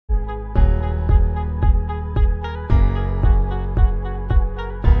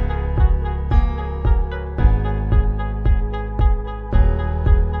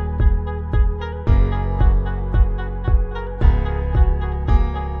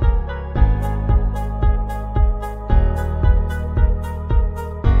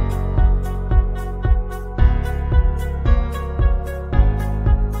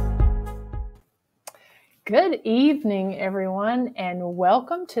evening, everyone, and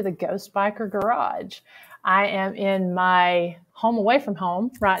welcome to the Ghost Biker Garage. I am in my home away from home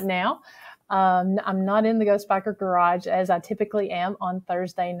right now. I'm not in the Ghost Biker Garage as I typically am on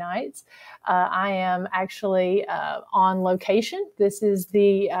Thursday nights. I am actually on location. This is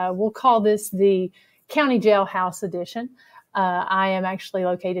we'll call this the County Jailhouse edition. I am actually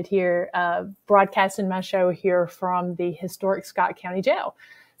located here, broadcasting my show here from the historic Scott County Jail.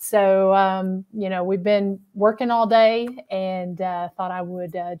 So, we've been working all day and thought I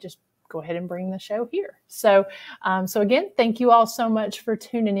would just go ahead and bring the show here. So again, thank you all so much for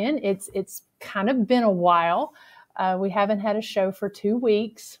tuning in. It's kind of been a while. We haven't had a show for 2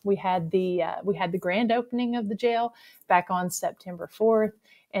 weeks. We had the grand opening of the jail back on September 4th.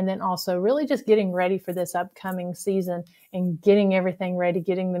 And then also really just getting ready for this upcoming season and getting everything ready,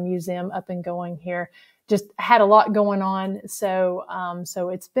 getting the museum up and going here. Just had a lot going on. So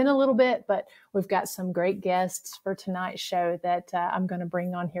it's been a little bit, but we've got some great guests for tonight's show that I'm going to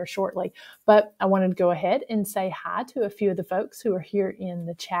bring on here shortly. But I wanted to go ahead and say hi to a few of the folks who are here in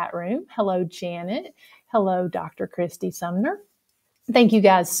the chat room. Hello, Janet. Hello, Dr. Christy Sumner. Thank you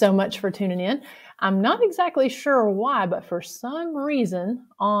guys so much for tuning in. I'm not exactly sure why, but for some reason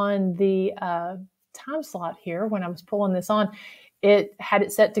on the time slot here, when I was pulling this on, it had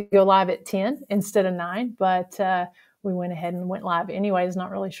it set to go live at 10 instead of 9, but we went ahead and went live anyways. Not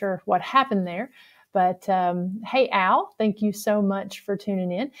really sure what happened there. But hey, Al, thank you so much for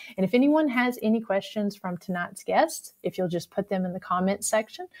tuning in. And if anyone has any questions from tonight's guests, if you'll just put them in the comments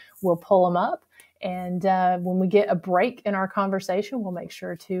section, we'll pull them up. And when we get a break in our conversation, we'll make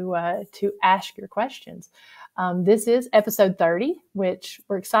sure to ask your questions. This is episode 30, which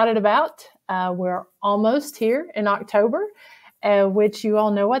we're excited about. We're almost here in October, which you all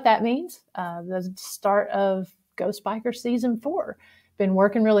know what that means. The start of Ghost Biker Season 4. Been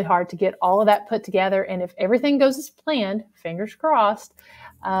working really hard to get all of that put together. And if everything goes as planned, fingers crossed,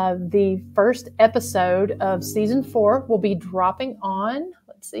 the first episode of Season 4 will be dropping on,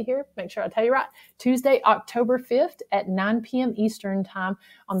 let's see here, make sure I tell you right, Tuesday, October 5th at 9 p.m. Eastern Time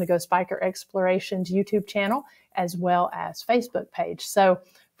on the Ghost Biker Explorations YouTube channel, as well as Facebook page. So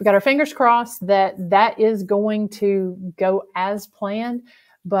we got our fingers crossed that is going to go as planned,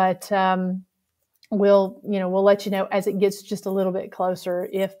 but we'll let you know as it gets just a little bit closer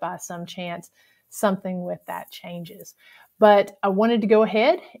if by some chance something with that changes. But I wanted to go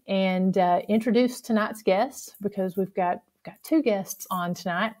ahead and introduce tonight's guests because we've got 2 guests on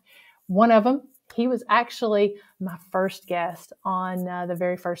tonight. One of them, he was actually my first guest on the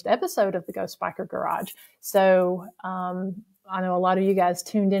very first episode of the Ghost Biker Garage. So I know a lot of you guys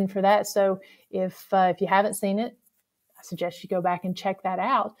tuned in for that. So if you haven't seen it, I suggest you go back and check that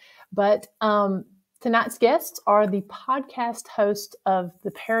out. But tonight's guests are the podcast host of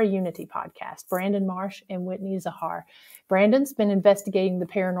the ParaUnity Podcast, Brandon Marsh and Whitney Zahar. Brandon's been investigating the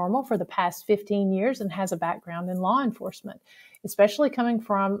paranormal for the past 15 years and has a background in law enforcement, especially coming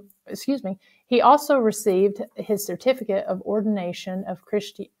from, he also received his certificate of ordination of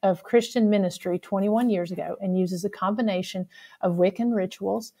Christian ministry 21 years ago and uses a combination of Wiccan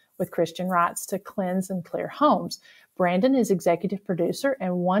rituals with Christian rites to cleanse and clear homes. Brandon is executive producer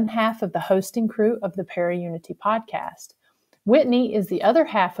and one half of the hosting crew of the ParaUnity Podcast. Whitney is the other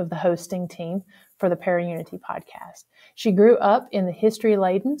half of the hosting team for the ParaUnity Podcast. She grew up in the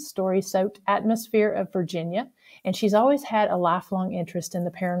history-laden, story-soaked atmosphere of Virginia, and she's always had a lifelong interest in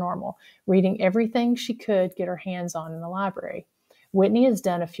the paranormal, reading everything she could get her hands on in the library. Whitney has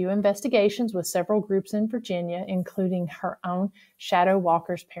done a few investigations with several groups in Virginia, including her own Shadow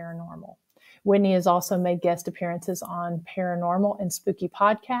Walkers Paranormal. Whitney has also made guest appearances on paranormal and spooky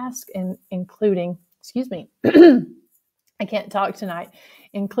podcasts, including, I can't talk tonight,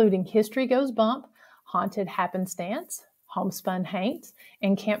 including History Goes Bump, Haunted Happenstance, Homespun Haints,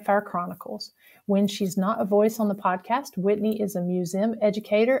 and Campfire Chronicles. When she's not a voice on the podcast, Whitney is a museum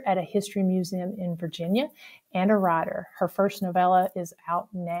educator at a history museum in Virginia and a writer. Her first novella is out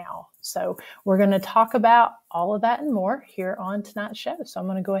now. So we're going to talk about all of that and more here on tonight's show. So I'm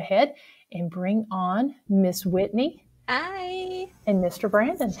going to go ahead and bring on Miss Whitney. Hi. And Mr.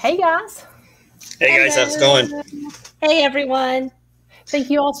 Brandon. Hey, guys. Hey, guys. How's it going? Hey, everyone. Thank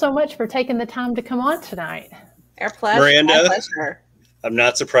you all so much for taking the time to come on tonight. Our pleasure. Miranda, my pleasure. I'm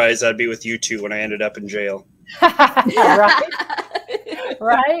not surprised I'd be with you two when I ended up in jail. Right?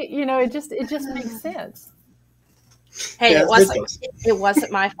 Right? It just makes sense. Hey, Yeah, it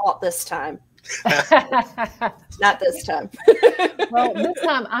wasn't my fault this time. Not this time. Well, this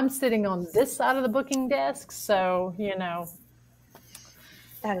time I'm sitting on this side of the booking desk, so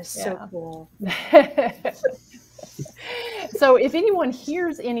That is so cool. So if anyone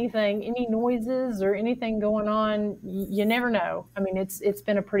hears anything, any noises or anything going on, you never know. I mean, it's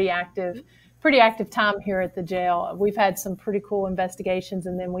been a pretty active time here at the jail. We've had some pretty cool investigations,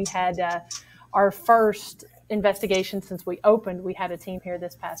 and then we had our first investigation since we opened. We had a team here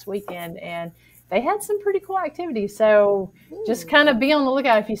this past weekend, and they had some pretty cool activities. So just kind of be on the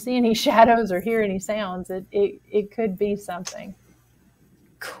lookout if you see any shadows or hear any sounds. It could be something.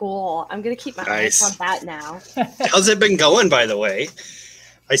 Cool. I'm going to keep my eyes on that now. How's it been going, by the way?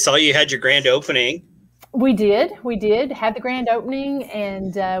 I saw you had your grand opening. We did have the grand opening,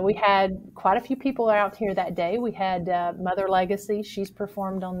 and we had quite a few people out here that day. We had Mother Legacy. She's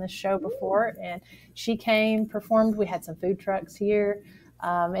performed on this show before, and she came, performed. We had some food trucks here,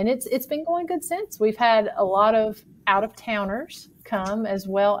 and it's been going good since. We've had a lot of out-of-towners come, as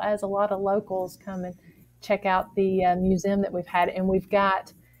well as a lot of locals come and check out the museum that we've had, and we've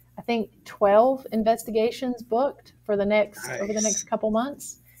got, I think, 12 investigations booked for the next over the next couple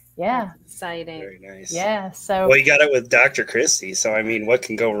months. Yeah, that's exciting. Very nice. Yeah, so well, you got it with Dr. Christie, so I mean, what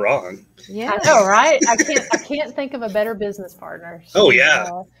can go wrong? Yeah, I know, right? I can't think of a better business partner.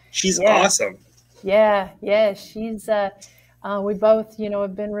 She's awesome. Yeah, she's. We both,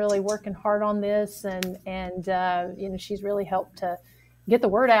 have been really working hard on this, and she's really helped to get the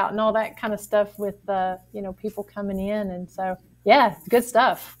word out and all that kind of stuff with, people coming in. And so, yeah, good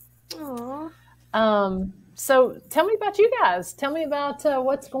stuff. Aww. So tell me about you guys. Tell me about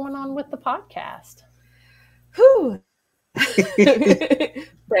what's going on with the podcast. Whew.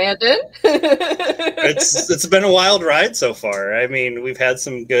 Brandon. It's been a wild ride so far. I mean, we've had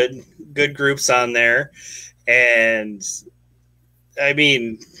some good groups on there, and I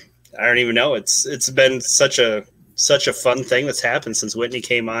mean, I don't even know. It's been such a fun thing that's happened since Whitney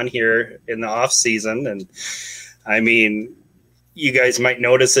came on here in the off season. And I mean, you guys might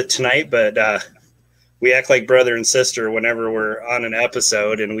notice it tonight, but we act like brother and sister whenever we're on an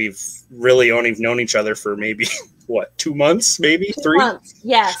episode, and we've really only known each other for maybe 2 months, maybe 3 months.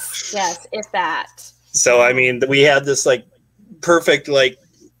 Yes, if that. So I mean, we had this perfect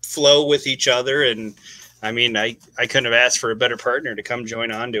flow with each other, and I mean, I couldn't have asked for a better partner to come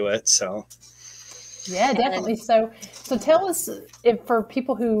join onto it. So yeah, definitely. So tell us, if for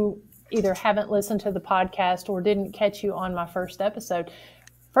people who either haven't listened to the podcast or didn't catch you on my first episode,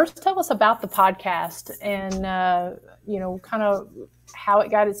 first tell us about the podcast and, kind of how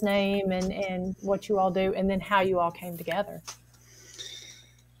it got its name and what you all do, and then how you all came together.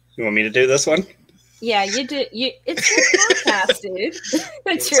 You want me to do this one? Yeah, you do. It's your podcast, dude.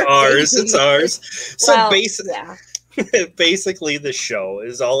 It's ours. It's ours. So basically, the show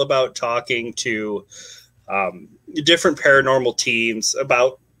is all about talking to different paranormal teams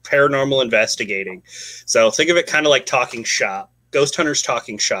about paranormal investigating. So think of it kind of like talking shop, ghost hunters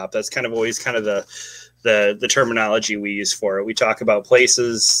talking shop. That's kind of always kind of the terminology we use for it. We talk about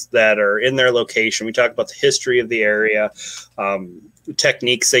places that are in their location. We talk about the history of the area,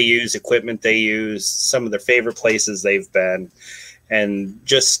 techniques they use, equipment they use, some of their favorite places they've been, and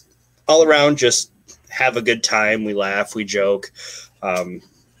just all around just have a good time. We laugh, we joke.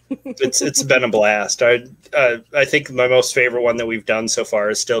 It's been a blast. I think my most favorite one that we've done so far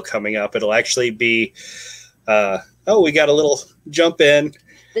is still coming up. It'll actually be we got a little jump in.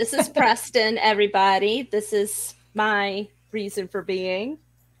 This is Preston, everybody. This is my reason for being.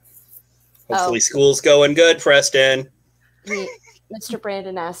 Hopefully school's going good, Preston. Mr.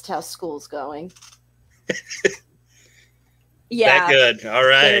 Brandon asked how school's going. Yeah. That good. All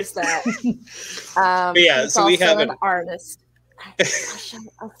right. There's that. So we have an artist.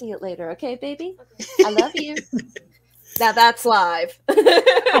 I'll see it later. Okay, baby? I love you. Now that's live.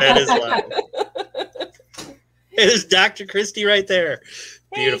 That is live. It is Dr. Christie right there.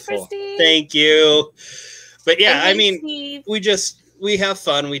 Beautiful. Hey, thank you. But yeah, hey, I mean, Steve. we have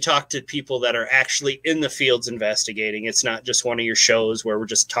fun. We talk to people that are actually in the fields investigating. It's not just one of your shows where we're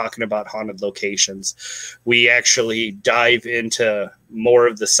just talking about haunted locations. We actually dive into more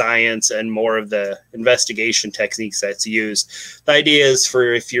of the science and more of the investigation techniques that's used. The idea is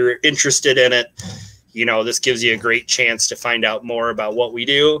for, if you're interested in it, this gives you a great chance to find out more about what we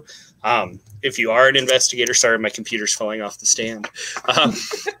do. If you are an investigator, sorry, my computer's falling off the stand.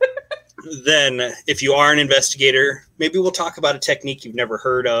 Then if you are an investigator, maybe we'll talk about a technique you've never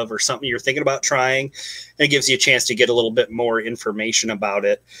heard of or something you're thinking about trying. And it gives you a chance to get a little bit more information about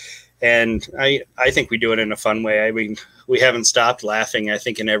it. And I think we do it in a fun way. I mean, we haven't stopped laughing, I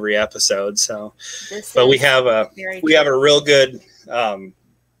think, in every episode. So, but we have a real good,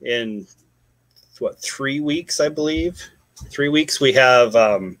 in 3 weeks, I believe. 3 weeks, we have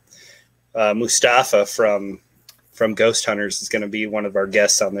Mustafa from Ghost Hunters is going to be one of our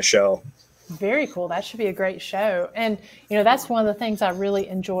guests on the show. Very cool. That should be a great show. And, that's one of the things I really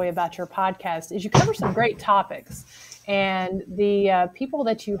enjoy about your podcast is you cover some great topics. And the people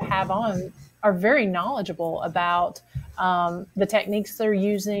that you have on are very knowledgeable about the techniques they're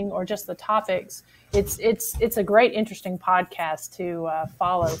using or just the topics. It's a great, interesting podcast to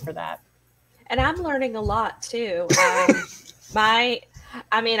follow for that. And I'm learning a lot too.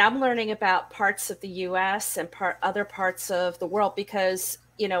 I'm learning about parts of the U.S. and other parts of the world because,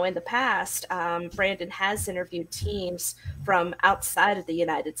 in the past, Brandon has interviewed teams from outside of the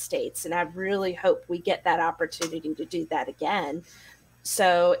United States. And I really hope we get that opportunity to do that again.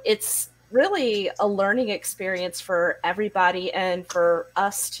 So it's really a learning experience for everybody and for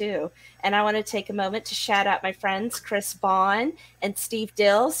us too. And I want to take a moment to shout out my friends, Chris Vaughn and Steve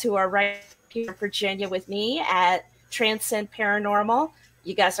Dills, who are right here in Virginia with me at Transcend Paranormal.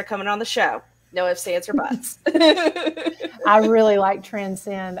 You guys are coming on the show. No ifs, ands, or buts. I really like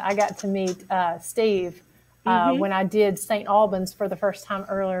Transcend. I got to meet Steve when I did St. Albans for the first time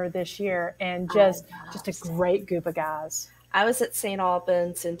earlier this year, and just a great group of guys. I was at St.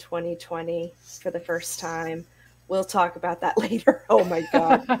 Albans in 2020 for the first time. We'll talk about that later. Oh my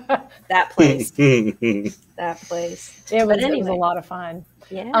God, that place. That place. It was a lot of fun.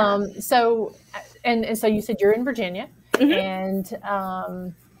 Yeah. So you said you're in Virginia, and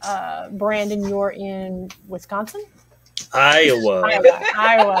Brandon, you're in Wisconsin? Iowa.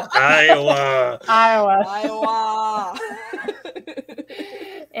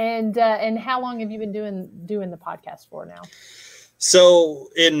 And how long have you been doing the podcast for now? So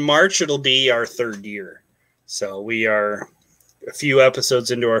in March, it'll be our 3rd year. So we are a few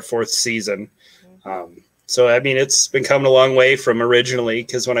episodes into our 4th season. So, it's been coming a long way from originally,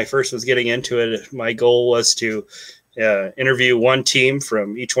 because when I first was getting into it, my goal was to interview one team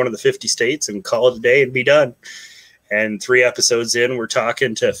from each one of the 50 states and call it a day and be done. And 3 episodes in, we're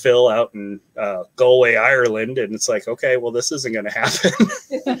talking to Phil out in Galway, Ireland. And it's like, okay, well, this isn't going to happen.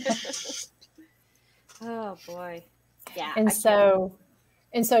 Oh, boy. Yeah. And so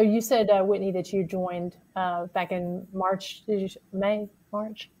you said, Whitney, that you joined back in March.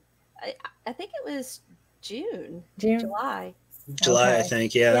 March? I think it was July. July, okay. I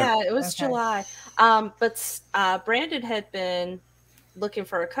think, yeah. Yeah, it was July. But Brandon had been looking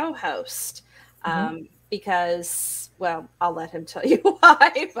for a co-host because, well, I'll let him tell you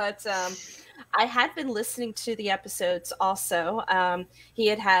why. But I had been listening to the episodes also. He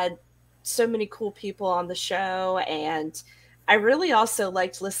had so many cool people on the show, and I really also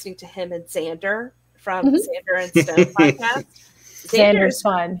liked listening to him and Xander from Xander and Stone podcast. Xander's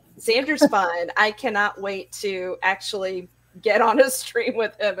fun. Xander's fun. I cannot wait to actually get on a stream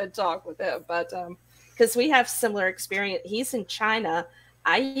with him and talk with him. But because we have similar experience. He's in China.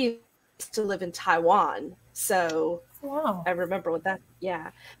 I used to live in Taiwan. So wow. I remember what that, yeah.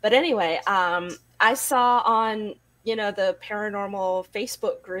 But anyway, I saw on, the paranormal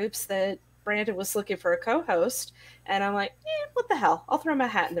Facebook groups that Brandon was looking for a co-host. And I'm like, what the hell? I'll throw my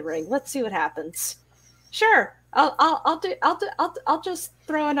hat in the ring. Let's see what happens. Sure. I'll just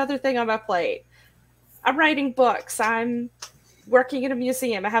throw another thing on my plate. I'm writing books. I'm working in a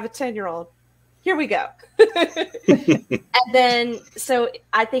museum. I have a 10-year-old. Here we go. And then, so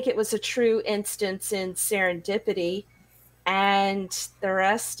I think it was a true instance in serendipity, and the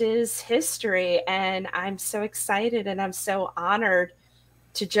rest is history. And I'm so excited and I'm so honored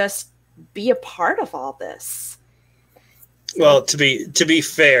to just be a part of all this. Well, to be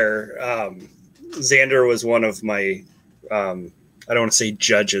fair, Xander was one of my, I don't want to say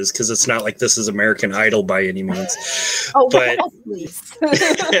judges, because it's not like this is American Idol by any means. Oh, but well, please.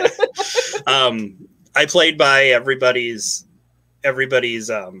 I played by everybody's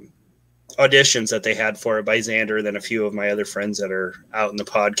auditions that they had for it by Xander, and then a few of my other friends that are out in the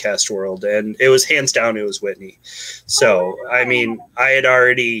podcast world, and it was hands down, it was Whitney. So I had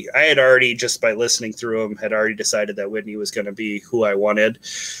already just by listening through them had already decided that Whitney was going to be who I wanted.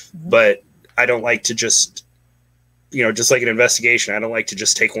 But I don't like to just like an investigation, I don't like to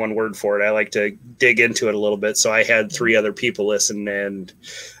just take one word for it. I like to dig into it a little bit. So I had 3 other people listen, and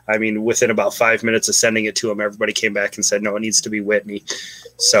within about 5 minutes of sending it to them, everybody came back and said, no, it needs to be Whitney.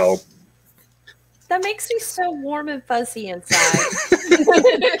 So that makes me so warm and fuzzy inside.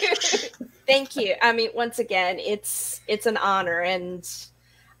 Thank you. Once again, it's an honor, and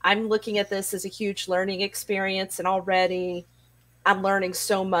I'm looking at this as a huge learning experience, and already I'm learning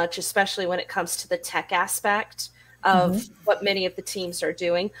so much, especially when it comes to the tech aspect of what many of the teams are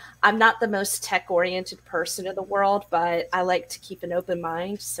doing. I'm not the most tech-oriented person in the world, but I like to keep an open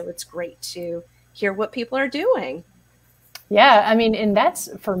mind, so it's great to hear what people are doing. Yeah, and that's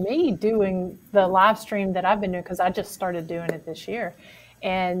for me doing the live stream that I've been doing, because I just started doing it this year.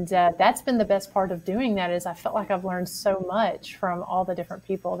 And that's been the best part of doing that, is I felt like I've learned so much from all the different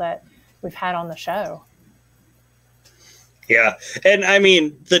people that we've had on the show. Yeah. And I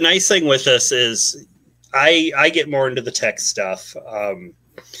mean, the nice thing with this is I get more into the tech stuff.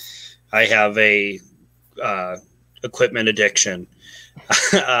 I have a equipment addiction.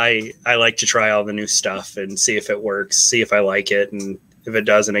 I like to try all the new stuff and see if it works, see if I like it. And if it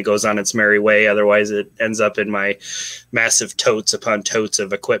doesn't, it goes on its merry way. Otherwise, it ends up in my massive totes upon totes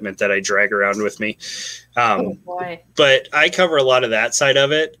of equipment that I drag around with me. Oh boy. But I cover a lot of that side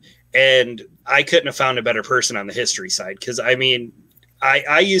of it. And I couldn't have found a better person on the history side. Because, I mean,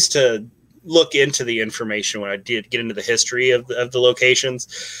 I used to look into the information when I did get into the history of the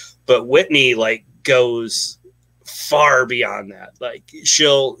locations. But Whitney, like, goes far beyond that. Like,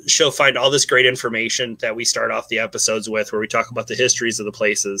 she'll find all this great information that we start off the episodes with, where we talk about the histories of the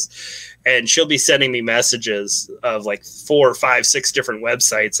places, and she'll be sending me messages of like 4, 5, 6 different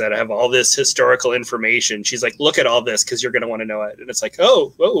websites that have all this historical information. She's like, look at all this because you're going to want to know it. And it's like,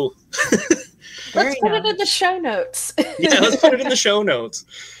 oh. Let's put it in the show notes. Yeah, let's put it in the show notes.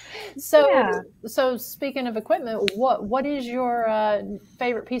 So speaking of equipment, what is your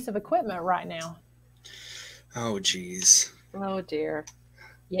favorite piece of equipment right now? Oh, geez. Oh, dear.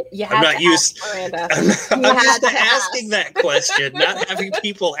 I'm not used to asking that question, not having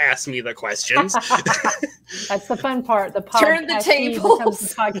people ask me the questions. That's the fun part. The turn the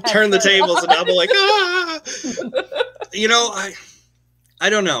tables. Turn the tables, and I'll be like, You know, I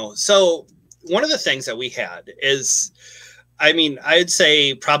don't know. So one of the things that we had is, I mean, I'd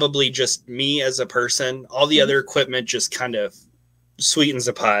say probably just me as a person. All the other equipment just kind of sweetens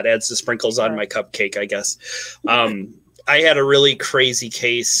the pot, adds the sprinkles on my cupcake, I guess. I had a really crazy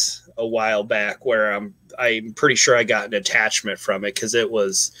case a while back where I'm pretty sure I got an attachment from it, because it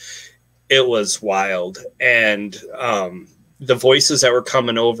was wild. And the voices that were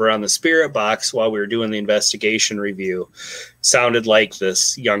coming over on the spirit box while we were doing the investigation review sounded like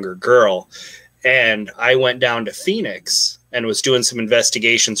this younger girl. And I went down to Phoenix and was doing some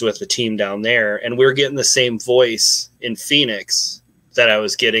investigations with the team down there, and we were getting the same voice in Phoenix that I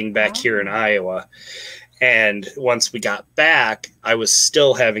was getting back here in Iowa. And once we got back, I was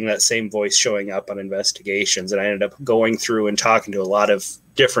still having that same voice showing up on investigations. And I ended up going through and talking to a lot of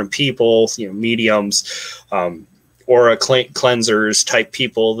different people, mediums, aura cleansers type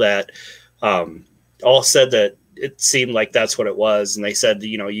people that all said that it seemed like that's what it was. And they said,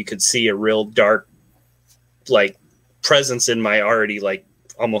 you could see a real dark, like, presence in my already like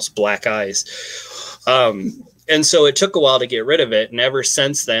almost black eyes. And so it took a while to get rid of it. And ever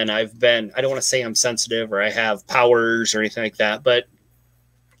since then, I've been, I don't want to say I'm sensitive or I have powers or anything like that, but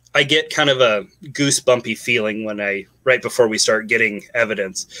I get kind of a goosebumpy feeling right before we start getting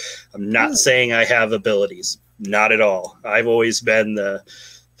evidence. I'm not saying I have abilities, not at all. I've always been the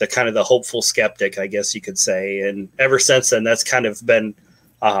kind of the hopeful skeptic, I guess you could say. And ever since then, that's kind of been,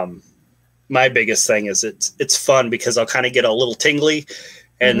 my biggest thing is it's fun because I'll kind of get a little tingly.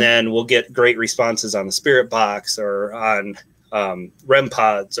 And then we'll get great responses on the spirit box or on REM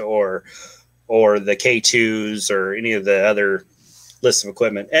pods or the K2s or any of the other lists of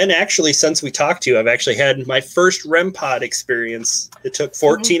equipment. And actually, since we talked to you, I've actually had my first REM pod experience. It took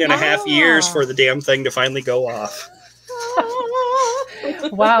 14 and a half years for the damn thing to finally go off.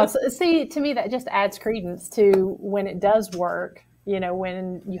 Wow. So, see, to me, that just adds credence to when it does work.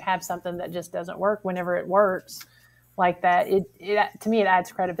 When you have something that just doesn't work, whenever it works like that, it to me, it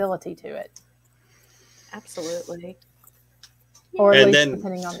adds credibility to it. Absolutely. Or at least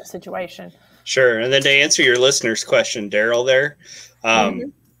depending on the situation. Sure. And then to answer your listener's question, Daryl, there,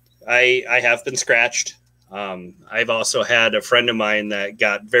 I have been scratched. I've also had a friend of mine that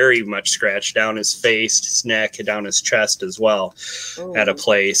got very much scratched down his face, his neck, down his chest as well at a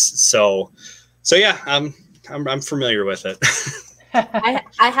place. So yeah, I'm familiar with it.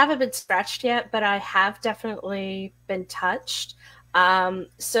 I haven't been scratched yet, but I have definitely been touched.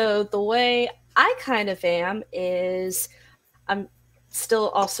 So the way I kind of am is I'm still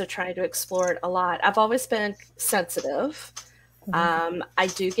also trying to explore it a lot. I've always been sensitive. I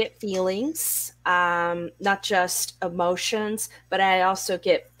do get feelings, not just emotions, but I also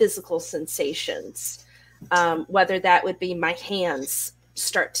get physical sensations, whether that would be my hands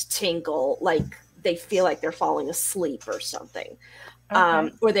start to tingle, like they feel like they're falling asleep or something,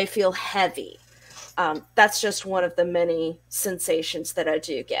 or they feel heavy. That's just one of the many sensations that I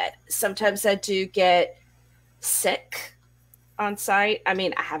do get. Sometimes I do get sick on site. I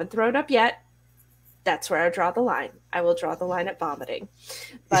mean, I haven't thrown up yet. That's where I draw the line. I will draw the line at vomiting.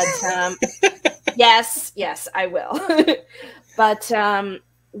 But yes, I will. But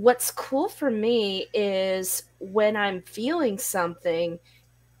what's cool for me is when I'm feeling something,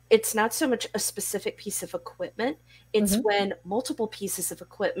 it's not so much a specific piece of equipment. It's when multiple pieces of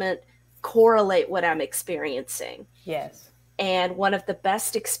equipment correlate what I'm experiencing. Yes. And one of the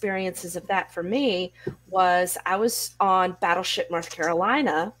best experiences of that for me was I was on Battleship North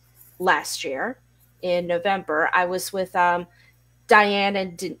Carolina last year in November. I was with Diane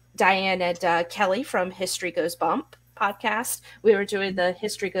and Kelly from History Goes Bump podcast. We were doing the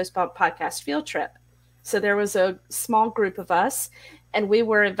History Goes Bump podcast field trip. So there was a small group of us, and we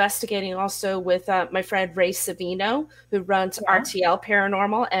were investigating also with my friend Ray Savino, who runs RTL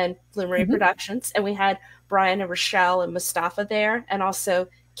Paranormal and Blue Marine Productions. And we had Brian and Rochelle and Mustafa there, and also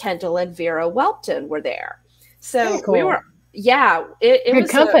Kendall and Vera Welton were there. So we were, it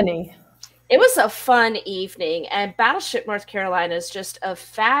was company. It was a fun evening, and Battleship North Carolina is just a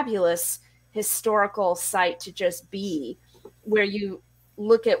fabulous historical site to just be, where you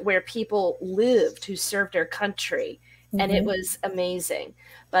look at where people lived who served their country, and it was amazing.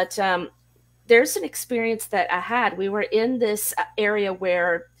 But there's an experience that I had. We were in this area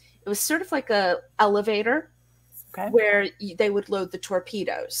where it was sort of like a elevator where they would load the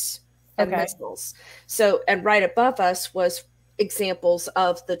torpedoes and missiles. So, and right above us was examples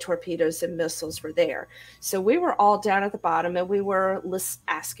of the torpedoes and missiles were there. So we were all down at the bottom, and we were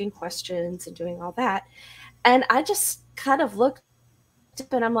asking questions and doing all that. And I just kind of looked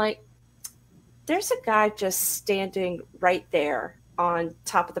up, and I'm like, there's a guy just standing right there on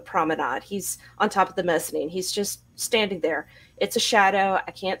top of the promenade. He's on top of the mezzanine. He's just standing there. It's a shadow.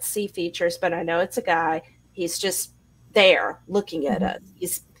 I can't see features, but I know it's a guy. He's just there looking at us.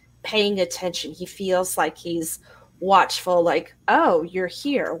 He's paying attention. He feels like he's watchful, like, oh, you're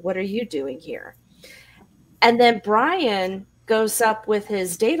here. What are you doing here? And then Brian goes up with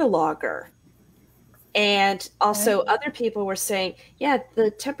his data logger. And also other people were saying, yeah,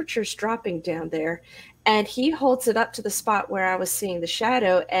 the temperature's dropping down there. And he holds it up to the spot where I was seeing the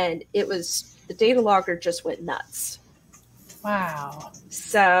shadow, and it was, the data logger just went nuts. Wow.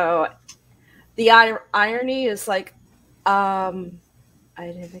 So the irony is like, I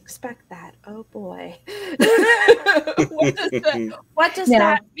didn't expect that. Oh boy. What does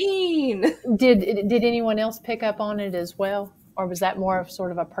that mean? Did anyone else pick up on it as well? Or was that more of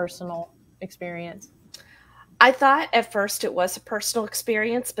sort of a personal experience? I thought at first it was a personal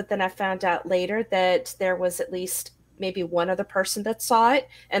experience, but then I found out later that there was at least maybe one other person that saw it,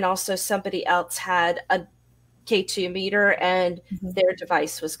 and also somebody else had a K2 meter, and their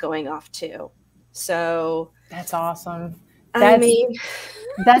device was going off too. So that's awesome.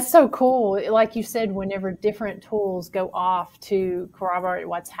 That's so cool. Like you said, whenever different tools go off to corroborate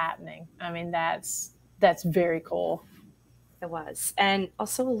what's happening, I mean, that's very cool. It was, and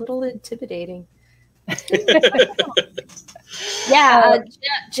also a little intimidating.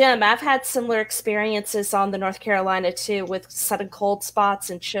 Jim, I've had similar experiences on the North Carolina too, with sudden cold spots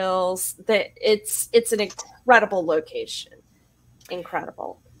and chills. That it's an incredible location.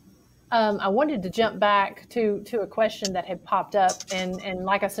 Incredible. I wanted to jump back to a question that had popped up, and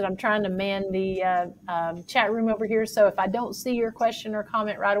like I said, I'm trying to man the chat room over here. So if I don't see your question or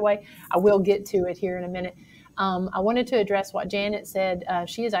comment right away, I will get to it here in a minute. I wanted to address what Janet said.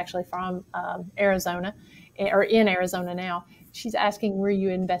 She is actually from Arizona, or in Arizona now. She's asking, were you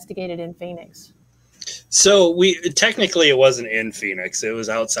investigated in Phoenix? So technically it wasn't in Phoenix. It was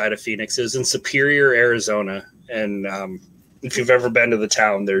outside of Phoenix. It was in Superior, Arizona. And if you've ever been to the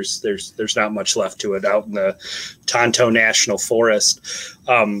town, there's not much left to it, out in the Tonto National Forest.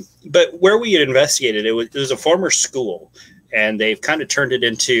 But where we had investigated, it was a former school, and they've kind of turned it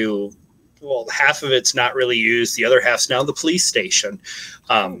into, well, half of it's not really used. The other half's now the police station.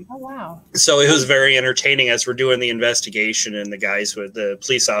 Oh, wow. So it was very entertaining as we're doing the investigation, and the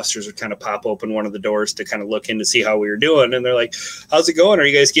police officers would kind of pop open one of the doors to kind of look in to see how we were doing. And they're like, how's it going? Are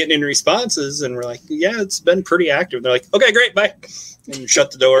you guys getting any responses? And we're like, yeah, it's been pretty active. And they're like, okay, great, bye. And shut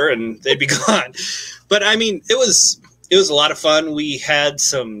the door, and they'd be gone. But I mean, it was a lot of fun. We had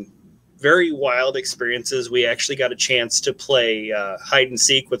some very wild experiences. We actually got a chance to play hide and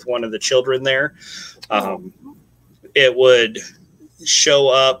seek with one of the children there. It would show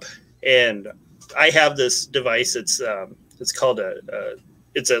up, and I have this device. It's called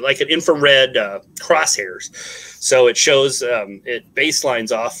like an infrared crosshairs. So it shows, it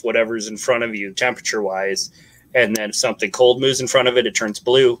baselines off whatever's in front of you temperature wise. And then if something cold moves in front of it, it turns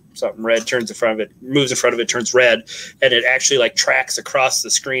blue. Something red moves in front of it, turns red. And it actually like tracks across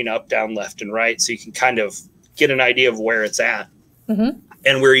the screen, up, down, left, and right. So you can kind of get an idea of where it's at. Mm-hmm.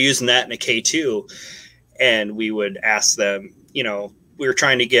 And we were using that in a K2. And we would ask them, we were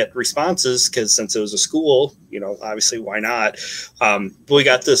trying to get responses because since it was a school, obviously why not? But we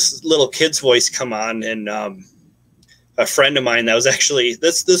got this little kid's voice come on, and a friend of mine that was actually,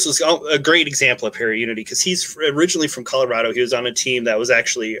 this was a great example of ParaUnity, because he's originally from Colorado. He was on a team that was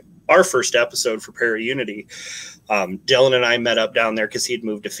actually our first episode for ParaUnity. Dylan and I met up down there because he'd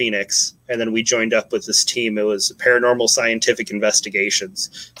moved to Phoenix, and then we joined up with this team. It was Paranormal Scientific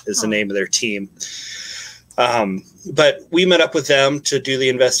Investigations is the name of their team. But we met up with them to do the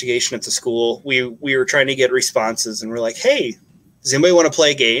investigation at the school. We were trying to get responses, and we're like, hey, does anybody want to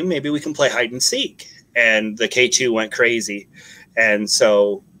play a game? Maybe we can play hide and seek. And the K2 went crazy. And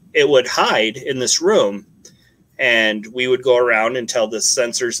so it would hide in this room, and we would go around until the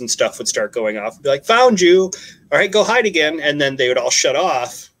sensors and stuff would start going off and be like, found you. All right, go hide again. And then they would all shut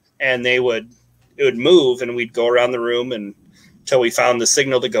off, and it would move, and we'd go around the room until we found the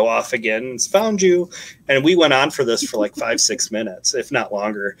signal to go off again. And found you. And we went on for this for like 5-6 minutes, if not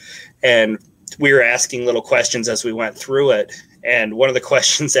longer. And we were asking little questions as we went through it. And one of the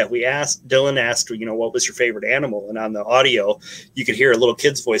questions that we asked, Dylan asked, what was your favorite animal? And on the audio, you could hear a little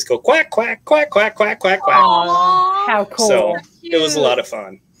kid's voice go, quack, quack, quack, quack, quack, quack, quack. Aww, how cool. So it was a lot of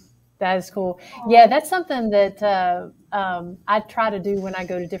fun. That is cool. Yeah, that's something that I try to do when I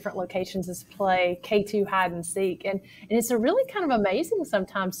go to different locations, is play K2 hide and seek. And it's a really kind of amazing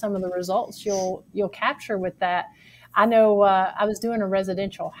sometimes some of the results you'll capture with that. I know I was doing a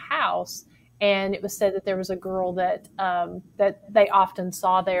residential house, and it was said that there was a girl that they often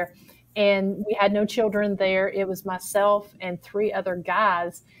saw there, and we had no children there. It was myself and 3 other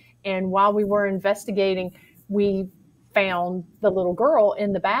guys. And while we were investigating, we found the little girl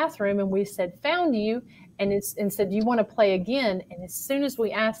in the bathroom, and we said, found you, and said, you want to play again? And as soon as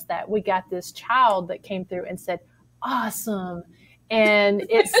we asked that, we got this child that came through and said, awesome. And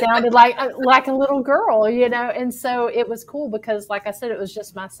it sounded like a little girl, and so it was cool because, like I said, it was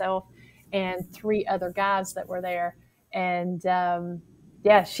just myself and 3 other guys that were there. And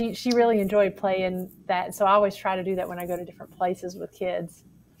yeah, she really enjoyed playing that. So I always try to do that when I go to different places with kids.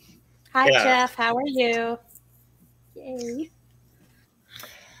 Hi, yeah. Jeff. How are you? Yay.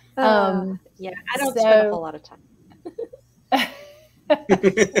 Yeah, I don't spend a whole lot of time.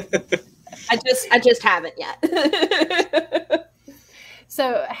 I just haven't yet.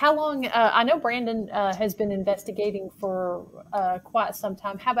 So how long, I know Brandon has been investigating for quite some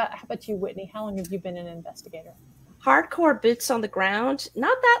time. How about you, Whitney? How long have you been an investigator? Hardcore boots on the ground,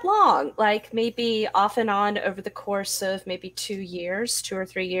 not that long, like maybe off and on over the course of maybe 2 or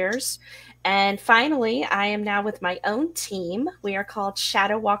 3 years. And finally, I am now with my own team. We are called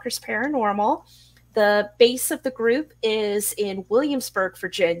Shadow Walkers Paranormal. The base of the group is in Williamsburg,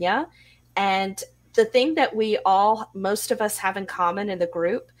 Virginia. And the thing that most of us have in common in the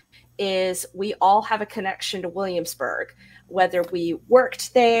group is we all have a connection to Williamsburg, whether we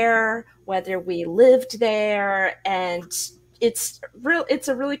worked there, whether we lived there. And it's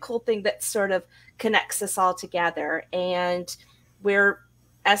a really cool thing that sort of connects us all together. And our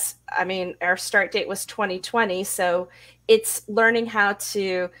start date was 2020. So it's learning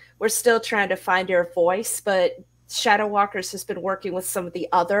we're still trying to find our voice, but Shadow Walkers has been working with some of the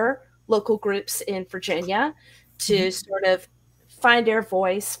other local groups in Virginia to sort of find our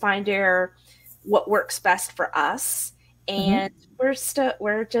voice, find what works best for us. And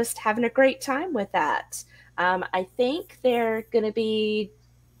we're just having a great time with that. I think they're going to be,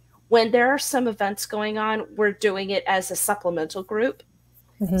 when there are some events going on, we're doing it as a supplemental group.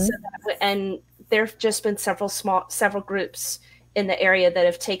 And there have just been several groups in the area that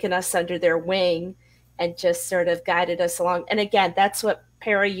have taken us under their wing and just sort of guided us along. And again, that's what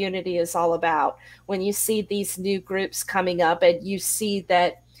ParaUnity is all about. When you see these new groups coming up and you see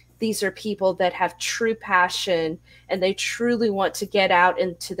that these are people that have true passion and they truly want to get out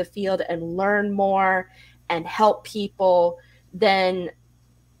into the field and learn more and help people, then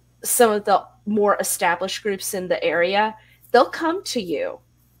some of the more established groups in the area, they'll come to you.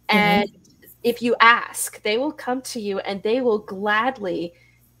 And if you ask, they will come to you and they will gladly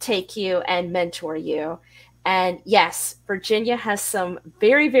take you and mentor you. And yes, Virginia has some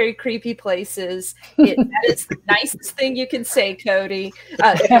very, very creepy places. That is the nicest thing you can say, Cody.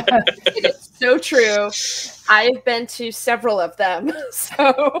 It is so true. I've been to several of them.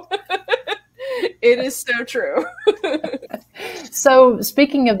 So it is so true. So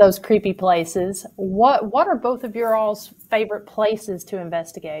speaking of those creepy places, what are both of your all's favorite places to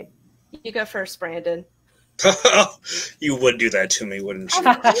investigate? You go first, Brandon. You would do that to me, wouldn't you?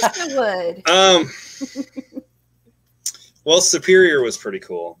 I would. Well, Superior was pretty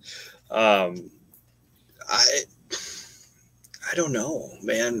cool. I don't know,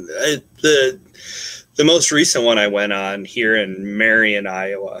 man. The most recent one I went on here in Marion,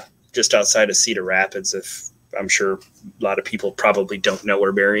 Iowa, just outside of Cedar Rapids. If I'm sure a lot of people probably don't know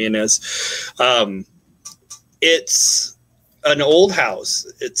where Marion is. It's an old house.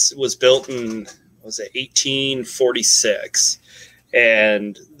 It was built in, was it 1846?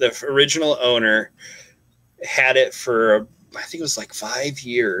 And the original owner had it for, I think it was like 5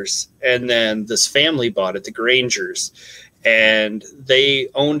 years. And then this family bought it, the Grangers, and they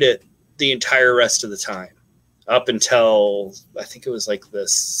owned it the entire rest of the time up until I think it was like the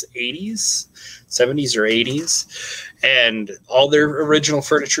 80s, 70s or 80s. And all their original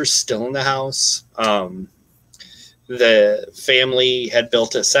furniture is still in the house. The family had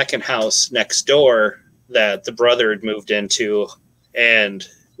built a second house next door that the brother had moved into. And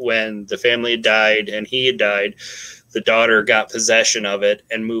when the family had died and he had died, the daughter got possession of it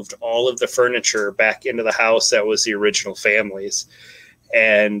and moved all of the furniture back into the house that was the original family's.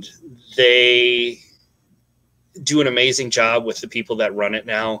 And they do an amazing job with the people that run it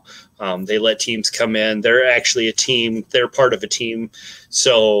now. They let teams come in. They're actually a team. They're part of a team.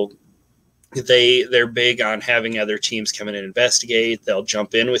 So they're big on having other teams come in and investigate. They'll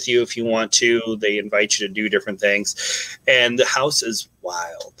jump in with you if you want to. They invite you to do different things. And the house is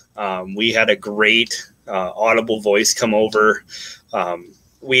wild. We had a great audible voice come over.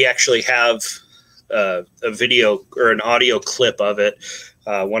 We actually have a video or an audio clip of it.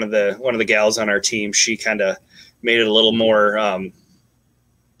 One of the gals on our team, she kind of made it a little more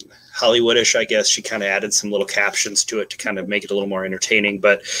Hollywoodish, I guess. She kind of added some little captions to it to kind of make it a little more entertaining,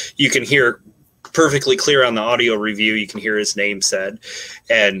 but you can hear perfectly clear on the audio review. You can hear his name said.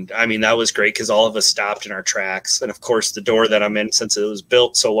 And I mean, that was great because all of us stopped in our tracks. And of course the door that I'm in, since it was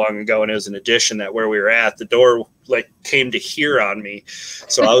built so long ago and it was an addition that where we were at, the door like came to here on me.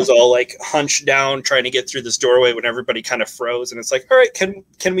 So I was all like hunched down trying to get through this doorway when everybody kind of froze. And it's like, all right,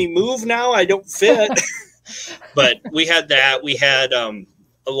 can we move now? I don't fit. But we had that. We had a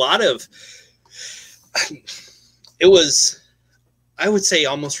lot of, it was, I would say,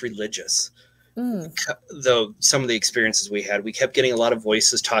 almost religious. Though some of the experiences we had, we kept getting a lot of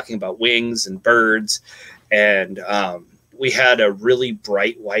voices talking about wings and birds. And we had a really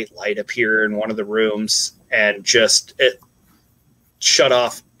bright white light appear in one of the rooms, and just it shut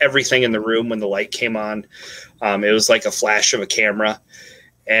off everything in the room when the light came on. It was like a flash of a camera.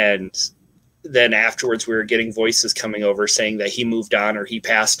 And then afterwards we were getting voices coming over saying that he moved on or he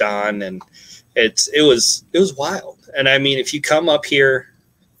passed on. And it was wild. And I mean, if you come up here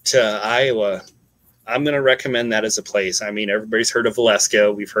to Iowa, I'm going to recommend that as a place. I mean, everybody's heard of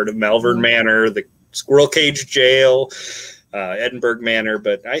Valeska. We've heard of Malvern Manor, the Squirrel Cage Jail, Edinburgh Manor.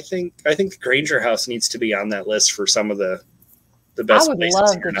 But I think the Granger House needs to be on that list for some of the best places. I would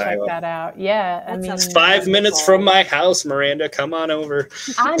love to check that out. Yeah. I mean, it's 5 minutes from my house, Miranda. Come on over.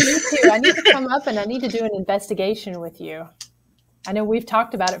 I need to come up and I need to do an investigation with you. I know we've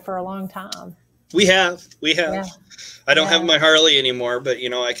talked about it for a long time. We have. Yeah. I don't have my Harley anymore, but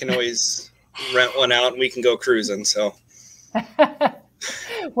I can always rent one out and we can go cruising. So.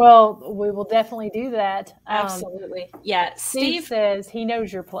 Well, we will definitely do that. Absolutely. Yeah. Steve says he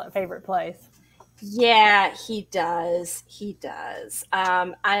knows your favorite place. Yeah, he does. He does.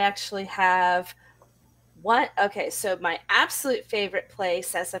 I actually have one. Okay, so my absolute favorite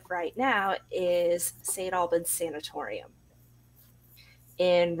place as of right now is St. Albans Sanatorium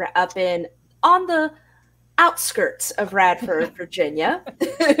on the outskirts of Radford, Virginia,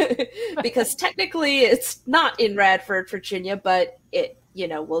 because technically it's not in Radford, Virginia, but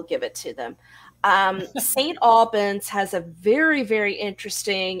we'll give it to them. St. Albans has a very, very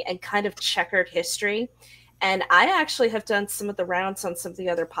interesting and kind of checkered history. And I actually have done some of the rounds on some of the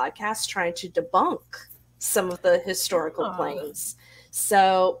other podcasts trying to debunk some of the historical claims.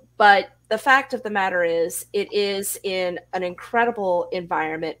 So, but the fact of the matter is, it is in an incredible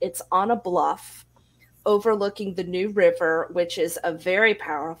environment. It's on a bluff overlooking the New River, which is a very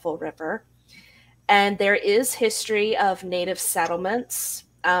powerful river. And there is history of native settlements,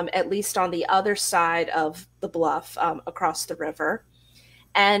 at least on the other side of the bluff, across the river.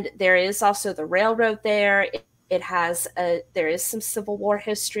 And there is also the railroad there. There is some Civil War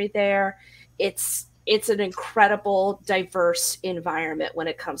history there. It's an incredible, diverse environment when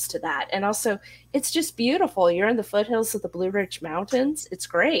it comes to that. And also, it's just beautiful. You're in the foothills of the Blue Ridge Mountains. It's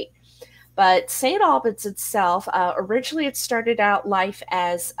great. But St. Albans itself, originally it started out life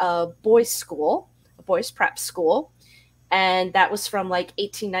as a boys' school, a boys' prep school. And that was from like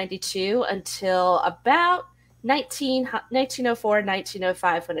 1892 until about 1904,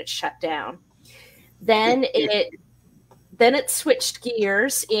 1905 when it shut down. Then it switched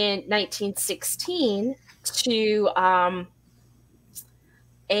gears in 1916 to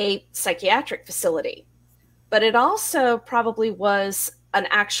a psychiatric facility. But it also probably was an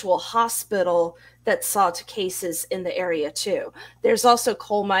actual hospital that saw to cases in the area too. There's also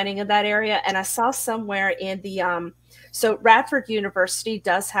coal mining in that area. And I saw somewhere in the, so Radford University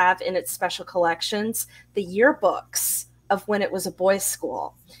does have in its special collections the yearbooks of when it was a boys'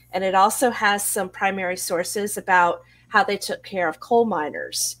 school. And it also has some primary sources about how they took care of coal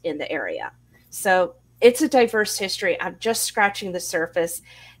miners in the area. So it's a diverse history. I'm just scratching the surface.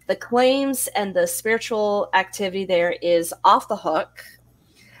 The claims and the spiritual activity there is off the hook.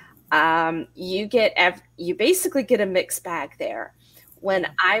 You basically get a mixed bag there. When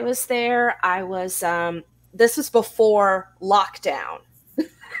I was there, this was before lockdown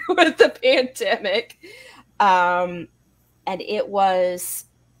with the pandemic. And it was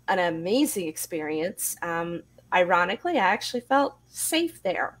an amazing experience. Ironically, I actually felt safe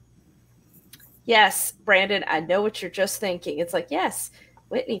there. Yes, Brandon, I know what you're just thinking. It's like, yes,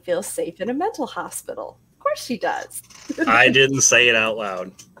 Whitney feels safe in a mental hospital. Of course she does. I didn't say it out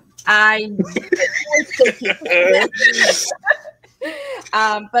loud.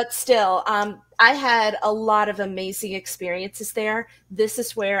 But still, I had a lot of amazing experiences there. This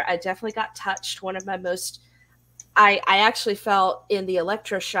is where I definitely got touched. One of my most, I actually felt in the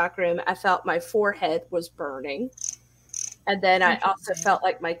electroshock room, I felt my forehead was burning. And then I also felt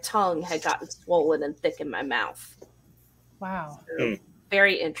like my tongue had gotten swollen and thick in my mouth. Wow. So,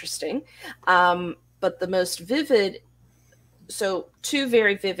 very interesting. But the most vivid, so two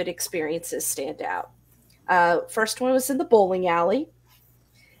very vivid experiences stand out. First one was in the bowling alley,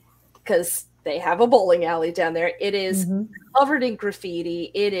 because they have a bowling alley down there. It is covered in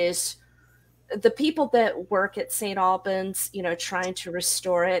graffiti. It is the people that work at St. Albans, trying to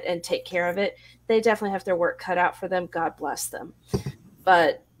restore it and take care of it. They definitely have their work cut out for them. God bless them.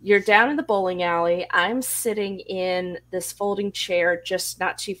 But you're down in the bowling alley. I'm sitting in this folding chair just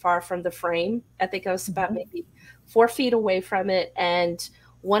not too far from the frame. I think I was about maybe 4 feet away from it. And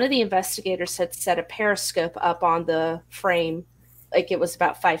one of the investigators had set a periscope up on the frame, like it was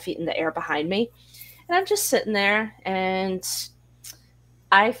about 5 feet in the air behind me. And I'm just sitting there, and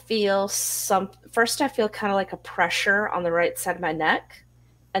I feel first I feel kind of like a pressure on the right side of my neck.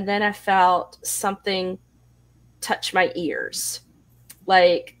 And then I felt something touch my ears.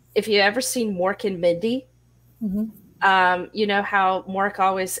 Like, if you ever seen Mork and Mindy, you know how Mork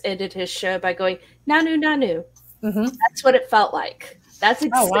always ended his show by going, "Nanu, Nanu." That's what it felt like. That's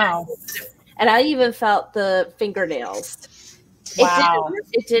exactly. Oh, wow. And I even felt the fingernails. Wow.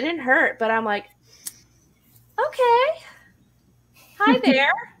 It didn't hurt, but I'm like, okay. Hi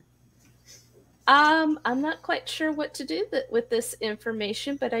there. I'm not quite sure what to do with this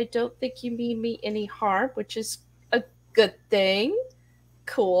information, but I don't think you mean me any harm, which is a good thing.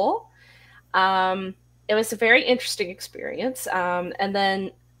 Cool. It was a very interesting experience. And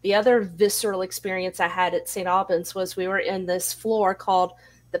then the other visceral experience I had at St. Albans was we were in this floor called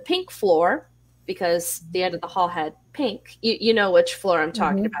the pink floor, because the end of the hall had pink. You know which floor I'm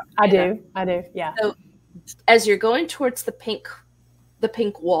talking about. I do. Yeah. So as you're going towards the pink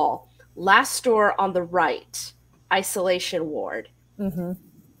wall, last door on the right, isolation ward,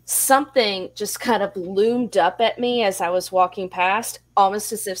 something just kind of loomed up at me as I was walking past,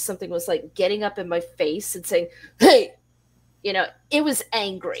 almost as if something was like getting up in my face and saying, "Hey," it was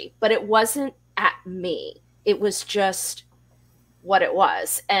angry, but it wasn't at me. It was just what it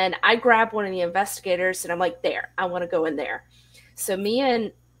was. And I grabbed one of the investigators and I'm like, there, I want to go in there. So me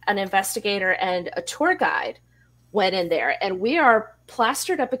and an investigator and a tour guide went in there, and we are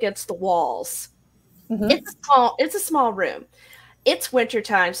plastered up against the walls. It's a small room. It's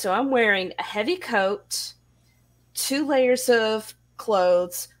wintertime, so I'm wearing a heavy coat, 2 layers of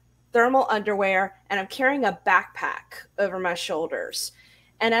clothes, thermal underwear, and I'm carrying a backpack over my shoulders.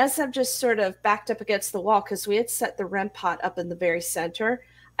 And as I'm just sort of backed up against the wall, because we had set the REM pot up in the very center,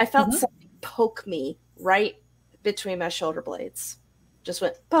 I felt something poke me right between my shoulder blades. Just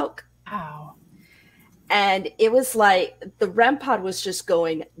went poke. Ow. And it was like the REM pod was just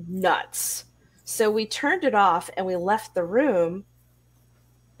going nuts. So we turned it off and we left the room.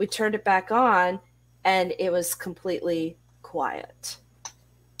 We turned it back on and it was completely quiet.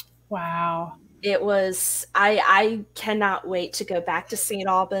 Wow. It was, I cannot wait to go back to St.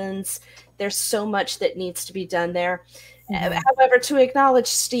 Albans. There's so much that needs to be done there. However, to acknowledge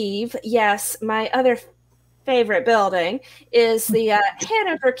Steve, yes, my other favorite building is the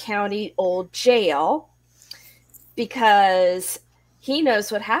Hanover County Old Jail, because he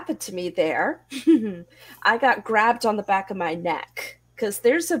knows what happened to me there. I got grabbed on the back of my neck because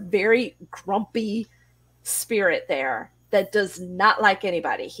there's a very grumpy spirit there that does not like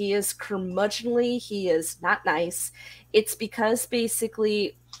anybody. He is curmudgeonly. He is not nice. It's because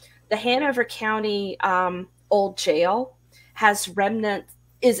basically the Hanover County Old Jail has remnants.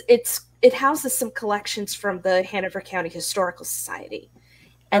 It's it houses some collections from the Hanover County Historical Society.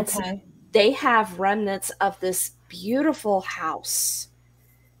 And so they have remnants of this beautiful house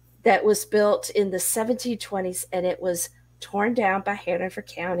that was built in the 1720s, and it was torn down by Hanover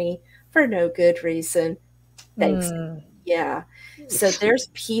County for no good reason. Thanks. Yeah. So there's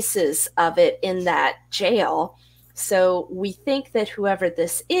pieces of it in that jail. So we think that whoever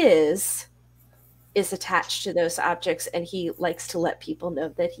this is attached to those objects, and he likes to let people know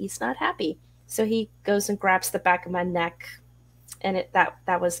that he's not happy. So he goes and grabs the back of my neck, and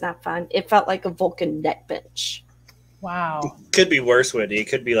that was not fun. It felt like a Vulcan neck bench. Wow. Could be worse, Whitney. It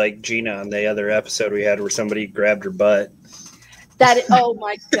could be like Gina on the other episode we had where somebody grabbed her butt. Oh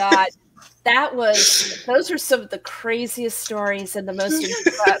my God. Those are some of the craziest stories and the most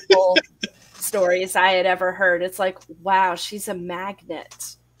incredible stories I had ever heard. It's like, wow, she's a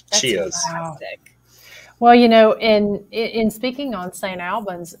magnet. That's she is. fantastic. Well, you know, in speaking on St.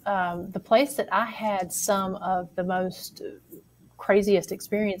 Albans, the place that I had some of the most craziest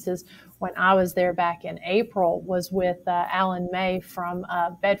experiences when I was there back in April was with Alan May from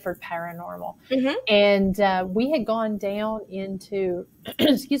Bedford Paranormal. Mm-hmm. And we had gone down into,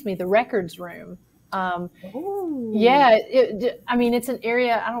 the records room. Yeah, I mean, it's an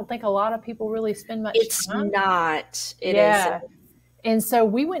area I don't think a lot of people really spend much time. It's not. It isn't. And so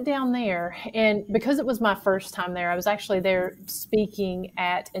we went down there, and because it was my first time there, I was actually there speaking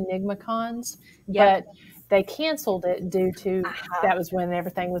at EnigmaCons, but they canceled it due to that was when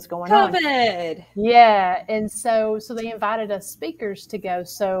everything was going on. COVID. Yeah. And so they invited us speakers to go.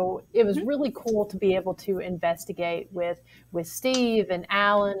 So it was really cool to be able to investigate with Steve and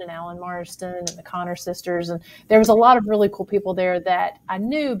Alan Marston and the Connor sisters. And there was a lot of really cool people there that I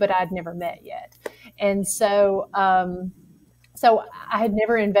knew, but I'd never met yet. And so I had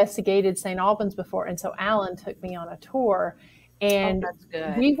never investigated St. Albans before. And so Alan took me on a tour. And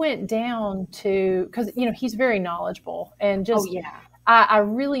we went down to, because, you know, he's very knowledgeable and just, I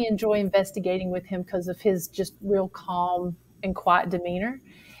really enjoy investigating with him because of his just real calm and quiet demeanor.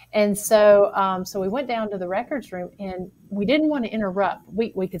 And so we went down to the records room, and we didn't want to interrupt.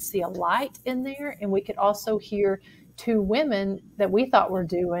 We could see a light in there, and we could also hear two women that we thought were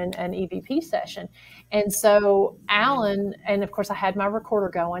doing an EVP session. And so Alan, and of course I had my recorder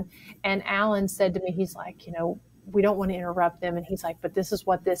going, and Alan said to me, he's like, you know, we don't want to interrupt them. And he's like, but this is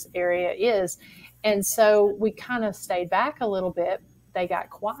what this area is. And so we kind of stayed back a little bit. They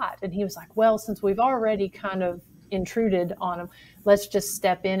got quiet. And he was like, well, since we've already kind of intruded on them, let's just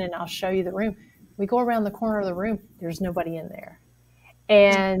step in and I'll show you the room. We go around the corner of the room. There's nobody in there.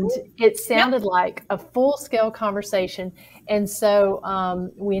 And it sounded like a full-scale conversation. And so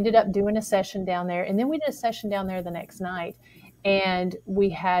we ended up doing a session down there. And then we did a session down there the next night. And we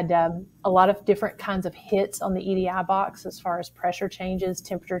had a lot of different kinds of hits on the EDI box as far as pressure changes,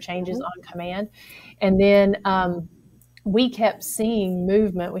 temperature changes on command. And then we kept seeing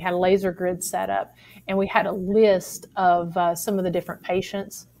movement. We had a laser grid set up, and we had a list of some of the different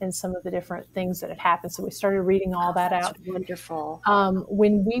patients and some of the different things that had happened. So we started reading all that out. Wonderful.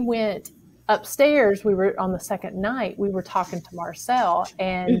 When we went upstairs, we were on the second night, we were talking to Marcel,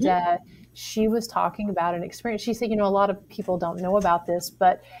 and she was talking about an experience. She said, you know, a lot of people don't know about this,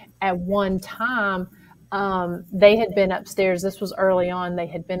 but at one time they had been upstairs. This was early on. They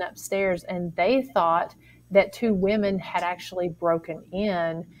had been upstairs, and they thought that two women had actually broken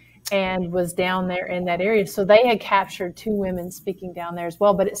in and was down there in that area. So they had captured two women speaking down there as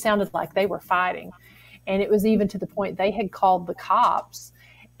well, but it sounded like they were fighting. And it was even to the point they had called the cops,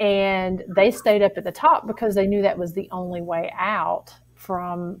 and they stayed up at the top because they knew that was the only way out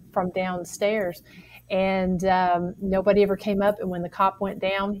from downstairs. And nobody ever came up. And when the cop went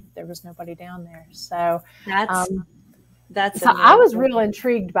down, there was nobody down there. So that's so I was real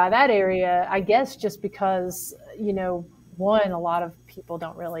intrigued by that area, I guess, just because, you know, one, a lot of people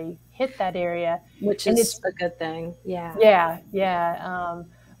don't really hit that area, which is a good thing.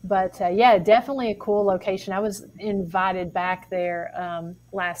 But definitely a cool location. I was invited back there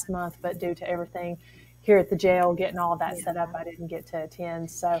last month, but due to everything here at the jail, getting all that set up, I didn't get to attend.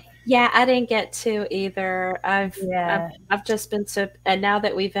 So I didn't get to either. I've just been and now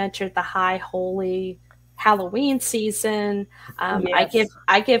that we've entered the high holy Halloween season, I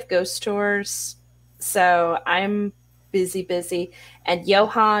give ghost tours, so I'm busy. And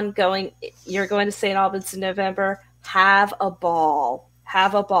Johan, you're going to St. Albans in November. Have a ball,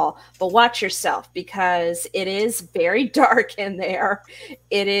 but watch yourself because it is very dark in there.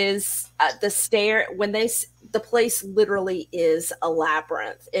 It is the place literally is a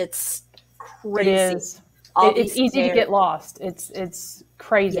labyrinth. It's crazy. It is. It's easy to get lost. It's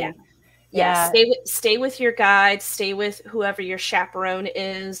crazy. Yeah. Stay with your guide. Stay with whoever your chaperone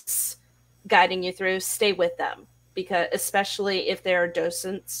is. guiding you through, stay with them, because especially if there are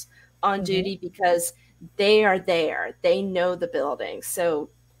docents on duty, because they are there, they know the building, so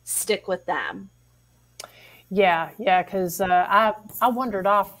stick with them. Yeah, because I wandered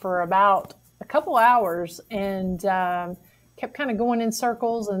off for about a couple hours and kept kind of going in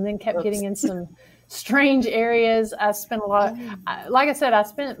circles, and then kept getting in some strange areas. I spent a lot, like I said, I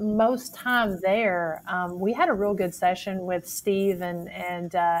spent most time there. We had a real good session with Steve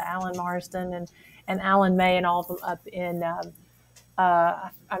and Alan Marsden and Alan May and all of them up in,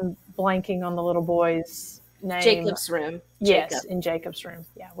 I'm blanking on the little boy's name. Jacob's room. Yes, in Jacob's room.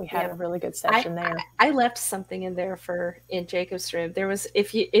 Yeah, we had a really good session there. I left something in there in Jacob's room. There was,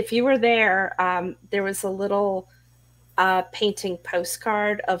 if you were there, there was a little painting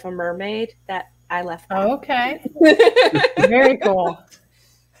postcard of a mermaid that I left back. Oh, okay. Very cool.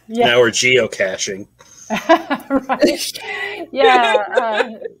 Yeah. Now we're geocaching. Right. Yeah.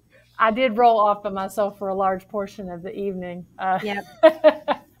 I did roll off by myself for a large portion of the evening. Yeah.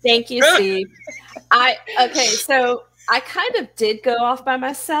 Thank you, Steve. So I kind of did go off by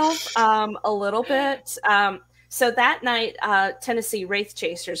myself a little bit. So that night, Tennessee Wraith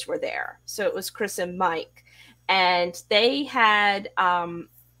Chasers were there. So it was Chris and Mike. And they had,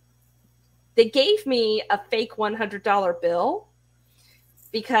 they gave me a fake $100 bill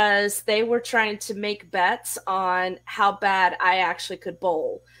because they were trying to make bets on how bad I actually could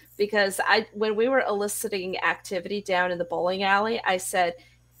bowl. Because when we were eliciting activity down in the bowling alley, I said,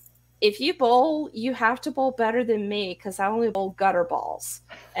 if you bowl, you have to bowl better than me because I only bowl gutter balls.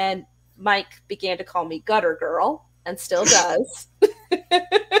 And Mike began to call me Gutter Girl, and still does.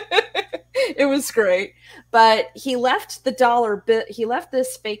 It was great. But he left the dollar bill. He left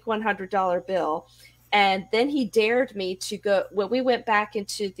this fake $100 bill, and then he dared me to go. When we went back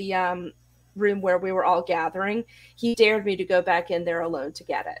into the room where we were all gathering, he dared me to go back in there alone to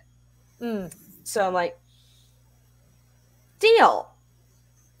get it. So I'm like, deal.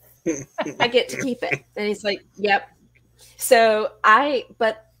 I get to keep it. And he's like, yep. So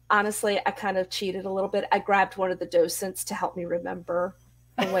but honestly, I kind of cheated a little bit. I grabbed one of the docents to help me remember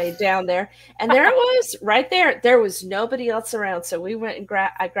the way down there. And there it was right there. There was nobody else around. So we went and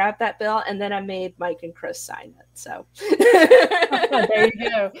I grabbed that bill, and then I made Mike and Chris sign it. So there you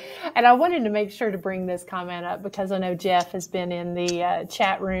go. And I wanted to make sure to bring this comment up because I know Jeff has been in the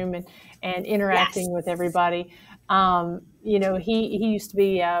chat room and interacting with everybody. You know, he used to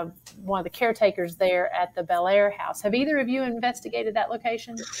be one of the caretakers there at the Bel Air house. Have either of you investigated that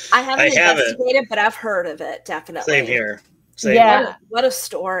location? I haven't investigated, but I've heard of it, definitely. Same here. What a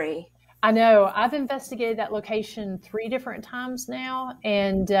story. I know. I've investigated that location 3 different times now.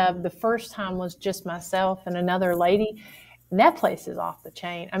 And the first time was just myself and another lady. And that place is off the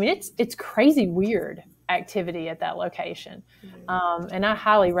chain. I mean, it's crazy weird activity at that location. And I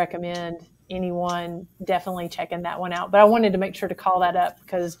highly recommend anyone definitely checking that one out. But I wanted to make sure to call that up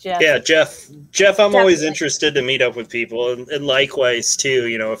because Jeff. Yeah, Jeff, I'm always interested to meet up with people. And likewise, too,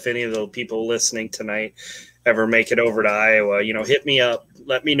 you know, if any of the people listening tonight ever make it over to Iowa, you know, hit me up.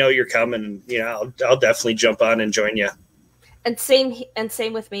 Let me know you're coming. You know, I'll definitely jump on and join you. And same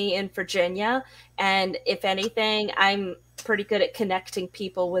with me in Virginia. And if anything, I'm pretty good at connecting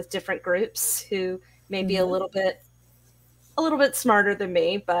people with different groups who may be a little bit smarter than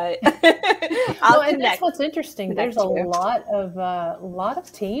me, but and that's what's interesting. There's a lot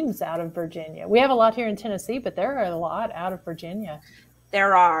of teams out of Virginia. We have a lot here in Tennessee, but there are a lot out of Virginia.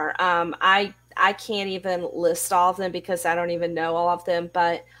 There are. I can't even list all of them because I don't even know all of them,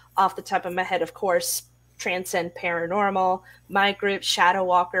 but off the top of my head, of course, Transcend Paranormal, my group, Shadow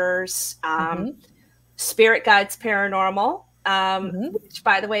Walkers, Spirit Guides Paranormal, which,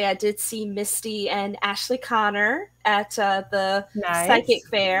 by the way, I did see Misty and Ashley Connor at the Psychic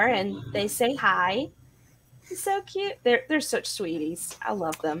Fair, and they say hi. It's so cute. They're such sweeties. I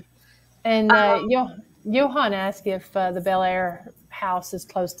love them. And Johan asked if the Bel Air house is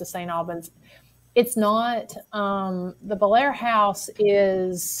close to St. Albans. It's not. The Bel Air house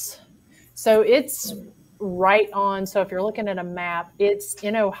is, so it's right on. So if you're looking at a map, it's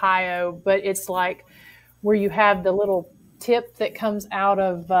in Ohio, but it's like where you have the little tip that comes out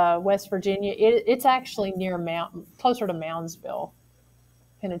of West Virginia. It's actually near closer to Moundsville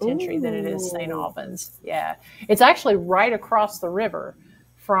Penitentiary than it is St. Albans. Yeah, it's actually right across the river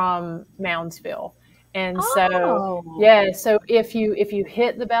from Moundsville. And so if you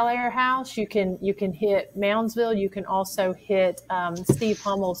hit the Bel Air house, you can hit Moundsville. You can also hit Steve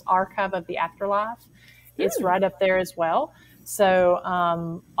Hummel's Archive of the Afterlife. It's right up there as well. So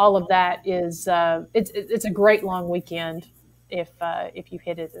all of that is it's a great long weekend if you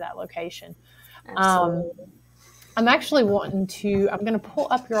hit it at that location. I'm actually wanting to. I'm going to pull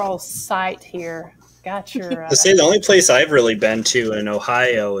up your all site here. Got your. To say the only place I've really been to in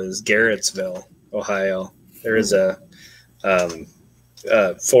Ohio is Garrettsville, Ohio. There is a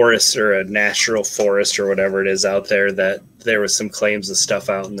forest or a natural forest or whatever it is out there that there was some claims of stuff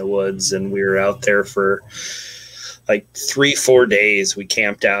out in the woods, and we were out there for like 3-4 days. We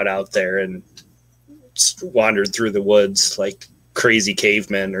camped out there and wandered through the woods like crazy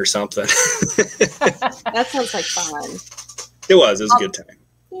cavemen or something. That sounds like fun. It was a good time.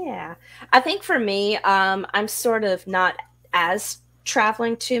 Yeah. I think for me, I'm sort of not as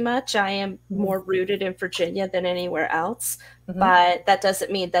traveling too much. I am more rooted in Virginia than anywhere else, but that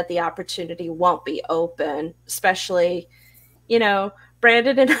doesn't mean that the opportunity won't be open, especially,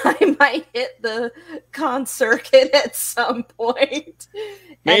 Brandon and I might hit the con circuit at some point.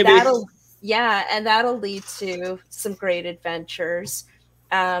 Maybe. And that'll lead to some great adventures.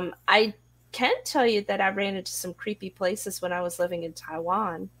 I can tell you that I ran into some creepy places when I was living in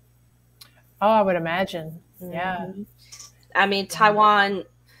Taiwan. Oh, I would imagine. Yeah. I mean, Taiwan,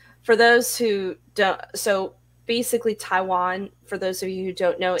 for those who don't, so basically Taiwan, for those of you who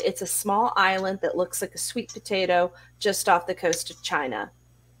don't know, it's a small island that looks like a sweet potato just off the coast of China.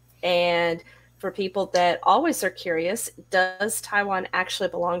 And for people that always are curious, does Taiwan actually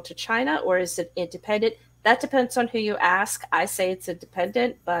belong to China or is it independent? That depends on who you ask. I say it's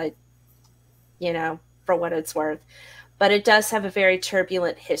independent, but, for what it's worth. But it does have a very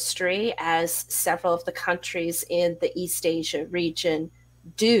turbulent history, as several of the countries in the East Asia region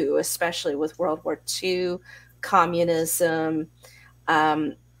do, especially with World War II, communism.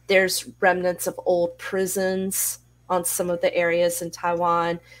 There's remnants of old prisons on some of the areas in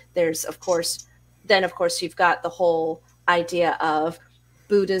Taiwan. There's, of course, you've got the whole idea of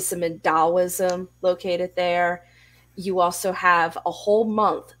Buddhism and Taoism located there. You also have a whole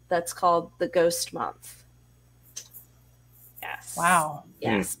month that's called the Ghost Month. Yes. Wow.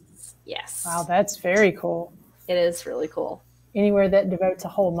 Yes. Yes. Wow, that's very cool. It is really cool. Anywhere that devotes a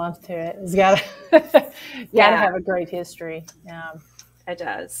whole month to it has got to have a great history. It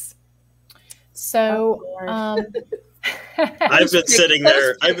does. So, I've been sitting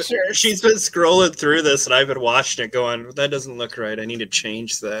there. She's been scrolling through this, and I've been watching it, going, "That doesn't look right. I need to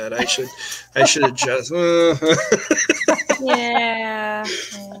change that. I should adjust." Yeah.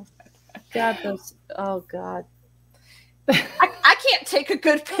 God, oh God. I can't take a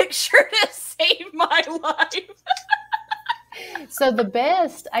good picture to save my life. So the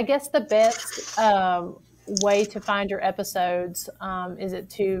best way to find your episodes, is it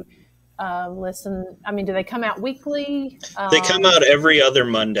to listen? I mean, do they come out weekly? They come out every other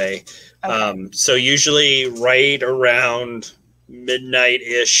Monday. Okay. So usually right around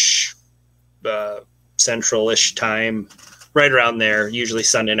midnight-ish, central-ish time, right around there, usually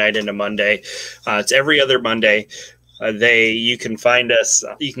Sunday night into Monday. It's every other Monday. You can find us.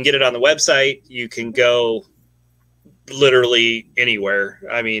 You can get it on the website. You can go literally anywhere.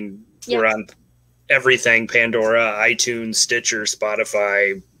 I mean, We're on everything: Pandora, iTunes, Stitcher,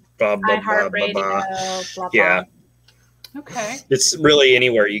 Spotify, blah blah blah blah blah. Yeah. Okay. It's really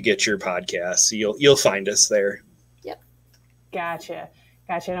anywhere you get your podcasts. You'll find us there. Yep. Gotcha.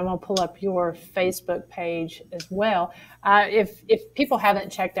 And I'm gonna pull up your Facebook page as well. If people haven't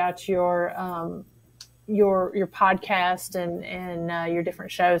checked out your podcast and your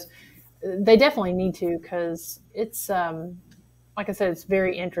different shows, they definitely need to, because it's like I said, it's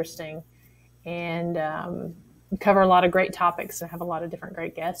very interesting, and cover a lot of great topics and have a lot of different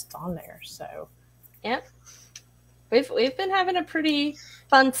great guests on there. So, yep, we've been having a pretty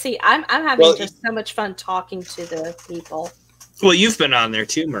fun I'm having just so much fun talking to the people. Well, you've been on there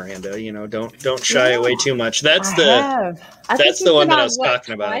too, Miranda. Don't shy away too much. That's the one that I was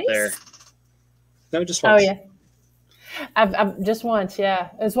talking about there. No, just once. Oh yeah, I've just once. Yeah,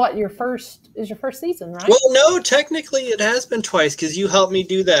 is your first season, right? Well, no, technically it has been twice, because you helped me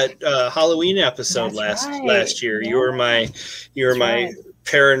do that Halloween episode last year. Yeah. You were my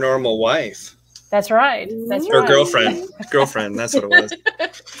paranormal wife. That's right. Or girlfriend. That's what it was.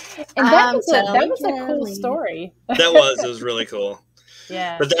 And that was a cool story. It was really cool.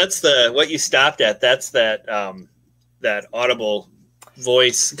 Yeah. But that's what you stopped at. That's that audible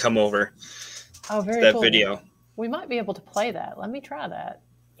voice come over. Oh, very that cool. video. We might be able to play that. Let me try that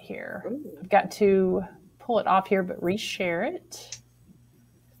here. Ooh. I've got to pull it off here, but reshare it,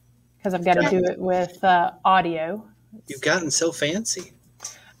 because I've got to do it with audio. You've gotten so fancy.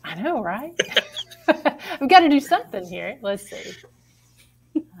 I know, right? I've got to do something here. Let's see.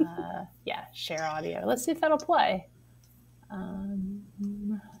 Share audio. Let's see if that'll play.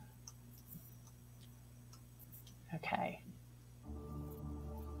 Okay.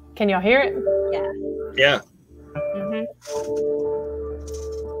 Can y'all hear it? Yeah. Yeah.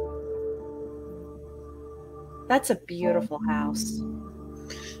 That's a beautiful house.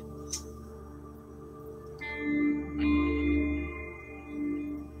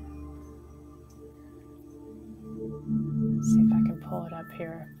 See if I can pull it up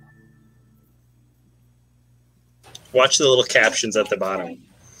here. Watch the little captions at the bottom.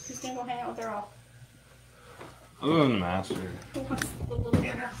 She's gonna go hang out with her all. Oh, the master.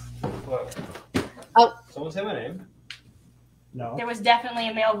 What? Oh. Someone say my name? No. There was definitely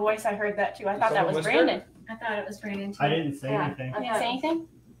a male voice. I heard that too. I thought that was whispered? Brandon. I thought it was Brandon too. I didn't say anything. I didn't say anything?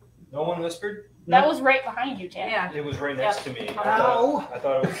 No one whispered? That was right behind you, Jan. Yeah. It was right next to me. Ow. I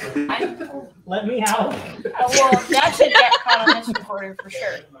thought it was. Let me out. Well, that should get caught on this recorder for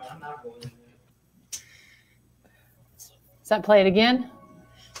sure. I'm not going in there. Does that play it again?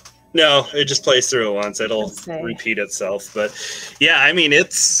 No, it just plays through it once. It'll Let's see. repeat itself. But yeah, I mean,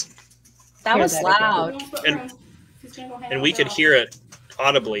 it's, That Hear was that loud. and we could hear it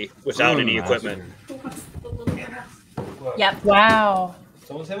audibly without Oh, any the equipment. What? Yep. Wow.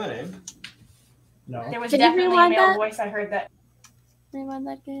 Someone say my name? No. There was Can you definitely a rewind male that? voice. I heard that. Anyone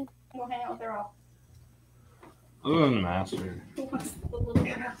that good? Go hang out with her all. Oh, the master.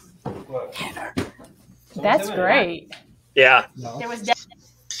 What? That's great. Yeah, There was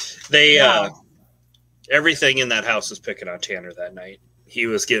they Wow. everything in that house was picking on Tanner that night. He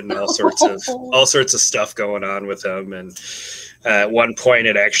was getting all sorts of stuff going on with him, and at one point,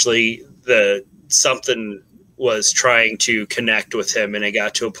 it actually something was trying to connect with him, and it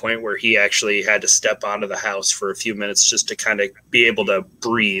got to a point where he actually had to step onto the house for a few minutes just to kind of be able to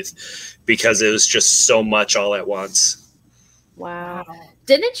breathe, because it was just so much all at once. Wow.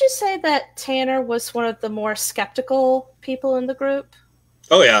 Didn't you say that Tanner was one of the more skeptical people in the group?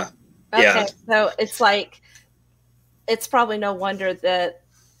 Oh yeah, Okay, yeah. so it's like, it's probably no wonder that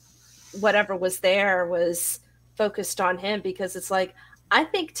whatever was there was focused on him, because it's like, I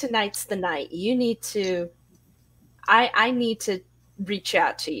think tonight's the night. You need to, I need to reach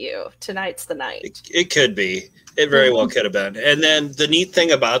out to you. Tonight's the night. It could be. It very well could have been. And then the neat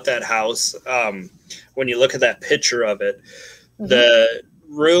thing about that house, when you look at that picture of it, the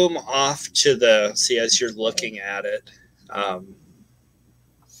room off to the, see, as you're looking at it,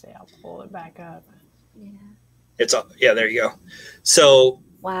 See, I'll pull it back up. Yeah. it's, yeah, there you go. So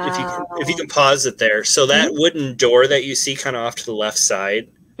Wow. if you can pause it there. So that wooden door that you see kind of off to the left side,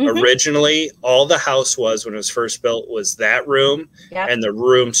 originally all the house was when it was first built was that room and the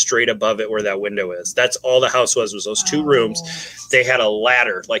room straight above it where that window is. That's all the house was those two rooms. They had a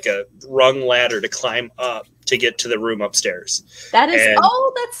ladder, like a rung ladder to climb up to get to the room upstairs. That is, And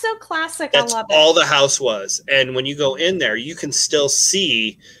that's so classic. that's I love it. all the house was. And when you go in there, you can still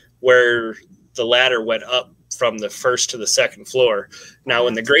see where the ladder went up from the first to the second floor. Now,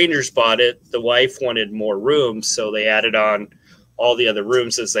 when the Grangers bought it, the wife wanted more rooms, so they added on all the other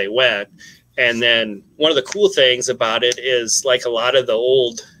rooms as they went. And then one of the cool things about it is, like a lot of the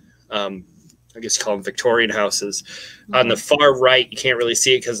old, I guess you call them Victorian houses, on the far right, you can't really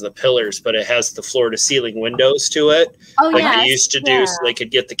see it because of the pillars, but it has the floor to ceiling windows to it. Oh, like yes. they used to do, so they could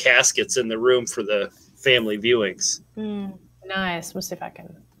get the caskets in the room for the family viewings. Nice. We'll see if I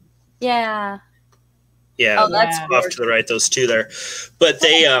can. Yeah. Yeah, Oh, that's off to the right, those two there. But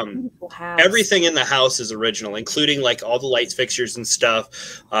they, House. everything in the house is original, including like all the lights, fixtures, and stuff.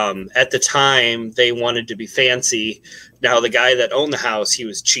 At the time, they wanted to be fancy. Now, the guy that owned the house, he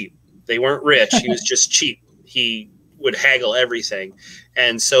was cheap. They weren't rich. He was just cheap. He would haggle everything.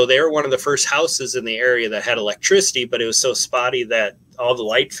 And so they were one of the first houses in the area that had electricity, but it was so spotty that all the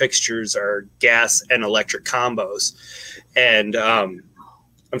light fixtures are gas and electric combos. And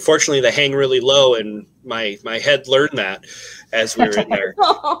unfortunately, they hang really low, and my head learned that as we were in there.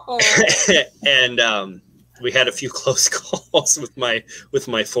 And we had a few close calls with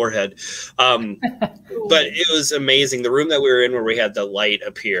my forehead. But it was amazing. The room that we were in where we had the light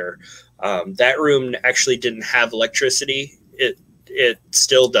appear, that room actually didn't have electricity. It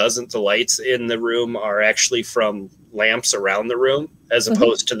still doesn't. The lights in the room are actually from lamps around the room as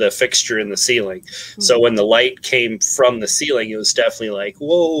opposed to the fixture in the ceiling. So when the light came from the ceiling, it was definitely like,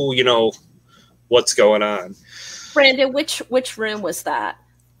 whoa, what's going on? Brandon, which room was that?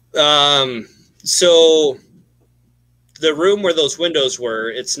 So the room where those windows were,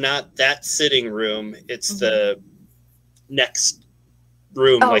 it's not that sitting room. It's the next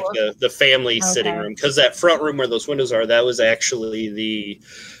room, like the family sitting room. Because that front room where those windows are, that was actually the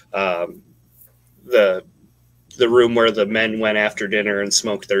room where the men went after dinner and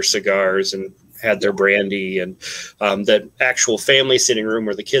smoked their cigars and had their brandy, and the actual family sitting room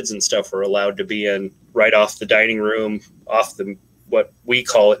where the kids and stuff were allowed to be in, right off the dining room, off the, what we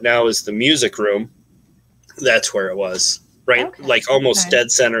call it now is the music room. That's where it was. Right, Okay. like almost Okay.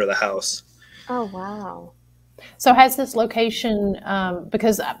 dead center of the house. Oh, wow. So has this location,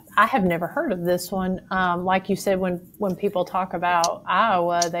 because I have never heard of this one, like you said, when people talk about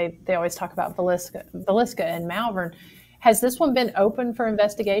Iowa, they always talk about Villisca and Malvern. Has this one been open for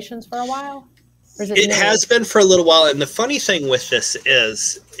investigations for a while? Or is it It new? has been for a little while, and the funny thing with this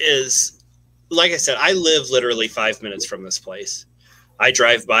is like I said, I live literally 5 minutes from this place. I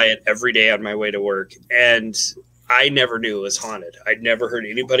drive by it every day on my way to work, and I never knew it was haunted. I'd never heard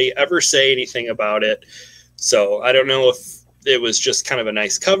anybody ever say anything about it. So I don't know if it was just kind of a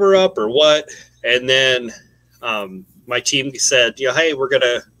nice cover up or what. And then my team said, hey,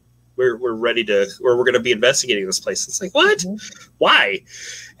 we're ready to, or we're going to be investigating this place. It's like, what? Mm-hmm. Why?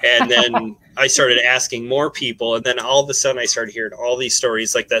 And then I started asking more people. And then all of a sudden I started hearing all these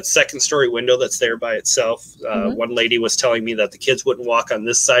stories, like that second story window that's there by itself. One lady was telling me that the kids wouldn't walk on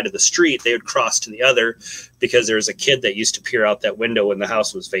this side of the street. They would cross to the other because there was a kid that used to peer out that window when the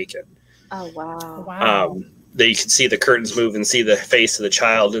house was vacant. Oh, wow. Wow. That you can see the curtains move and see the face of the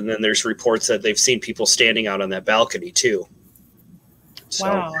child. And then there's reports that they've seen people standing out on that balcony too. So,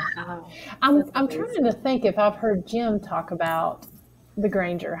 Wow. Wow. I'm trying to think if I've heard Jim talk about the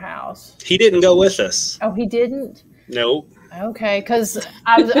Granger house. he didn't go with us. Oh, he didn't? No. Okay, because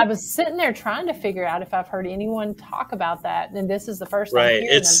I was sitting there trying to figure out if I've heard anyone talk about that, and this is the first time Right.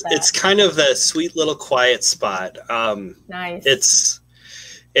 hearing It's of that. it's kind of a sweet little quiet spot. Nice.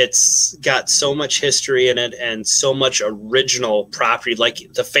 It's got so much history in it and so much original property.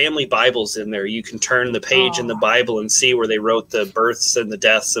 Like the family Bible's in there. You can turn the page in the Bible and see where they wrote the births and the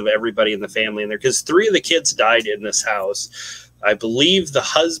deaths of everybody in the family in there. Because 3 of the kids died in this house. I believe the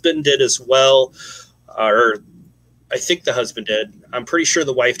husband did as well, or I think the husband did. I'm pretty sure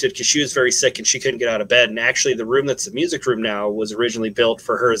the wife did because she was very sick and she couldn't get out of bed. And actually the room that's the music room now was originally built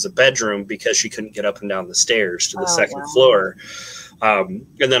for her as a bedroom because she couldn't get up and down the stairs to the second floor. And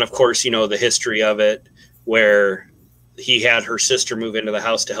then, of course, the history of it where he had her sister move into the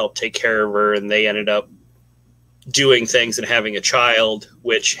house to help take care of her, and they ended up doing things and having a child,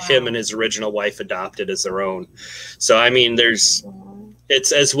 which him and his original wife adopted as their own. So, I mean,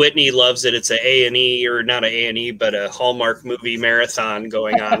 it's, as Whitney loves it, it's a A&E, or not a A&E, but a Hallmark movie marathon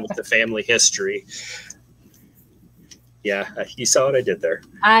going on with the family history. Yeah, you saw what I did there.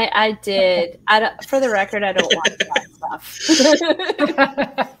 I did. For the record, I don't watch that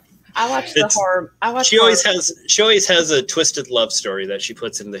stuff. I watch the horror. She always has a twisted love story that she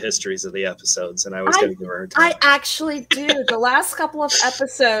puts in the histories of the episodes, and I was going to give her a time. I actually do. The last couple of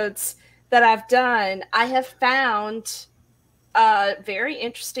episodes that I've done, I have found very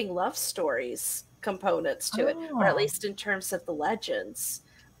interesting love stories components to it, or at least in terms of the legends.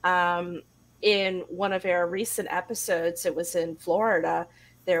 In one of our recent episodes, it was in Florida,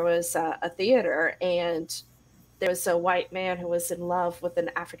 there was a theater, and there was a white man who was in love with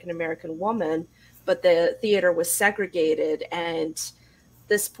an African-American woman, but the theater was segregated, and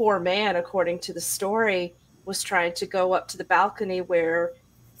this poor man, according to the story, was trying to go up to the balcony where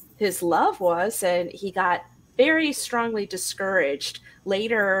his love was, and he got very strongly discouraged.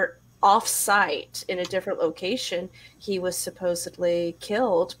 Later, off-site in a different location, he was supposedly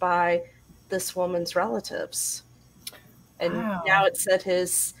killed by this woman's relatives, and now it's that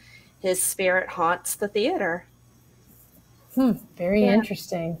his spirit haunts the theater. Very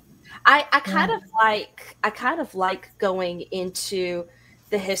interesting. I kind of like going into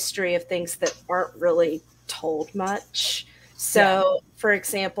the history of things that aren't really told much. So, for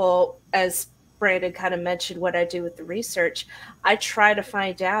example, as Brandon kind of mentioned what I do with the research, I try to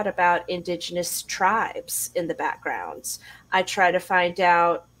find out about indigenous tribes in the backgrounds. I try to find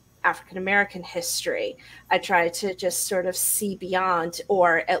out African-American history. I try to just sort of see beyond,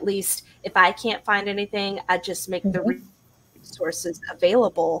 or at least if I can't find anything, I just make the resources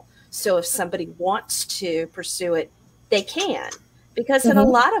available. So if somebody wants to pursue it, they can. Because in a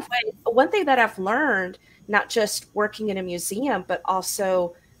lot of ways, one thing that I've learned, not just working in a museum, but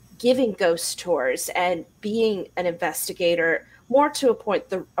also giving ghost tours and being an investigator, more to a point,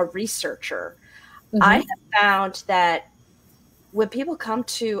 a researcher, I have found that when people come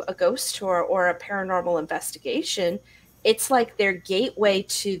to a ghost tour or a paranormal investigation, it's like their gateway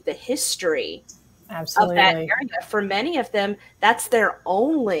to the history of that area. For many of them, that's their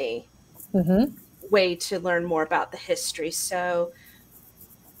only way to learn more about the history. So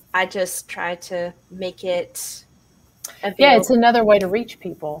I just try to make it available. Yeah, it's another way to reach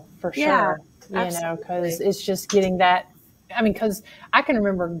people, for sure. Yeah, Because it's just getting that I mean, because I can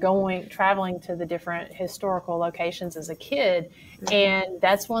remember traveling to the different historical locations as a kid, and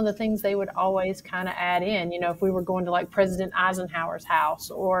that's one of the things they would always kind of add in. You know, if we were going to like President Eisenhower's house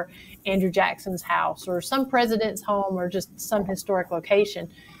or Andrew Jackson's house or some president's home or just some historic location,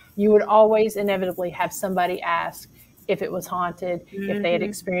 you would always inevitably have somebody ask if it was haunted, if they had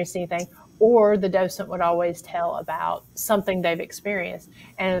experienced anything, or the docent would always tell about something they've experienced.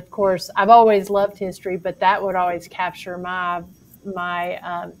 And of course, I've always loved history, but that would always capture my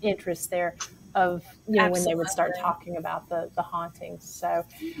interest there of, you know, when they would start talking about the hauntings. So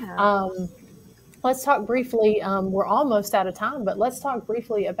let's talk briefly, we're almost out of time, but let's talk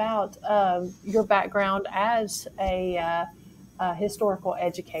briefly about your background as a historical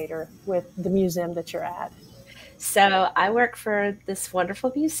educator with the museum that you're at. So I work for this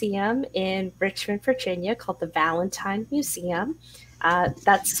wonderful museum in Richmond, Virginia called the Valentine Museum.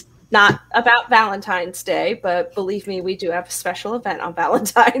 That's not about Valentine's Day, but believe me, we do have a special event on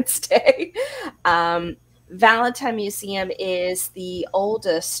Valentine's Day. Valentine Museum is the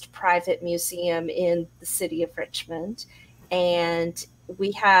oldest private museum in the city of Richmond, and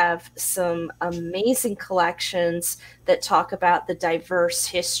we have some amazing collections that talk about the diverse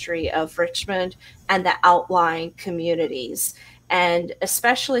history of Richmond and the outlying communities. And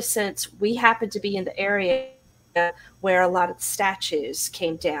especially since we happen to be in the area where a lot of the statues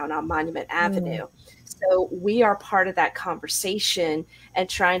came down on Monument Avenue. So we are part of that conversation and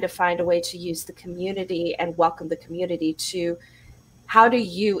trying to find a way to use the community and welcome the community to how do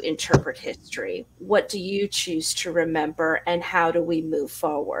you interpret history? What do you choose to remember? And how do we move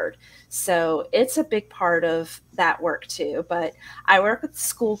forward? So it's a big part of that work too. But I work with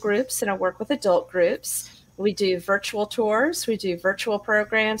school groups and I work with adult groups. We do virtual tours. We do virtual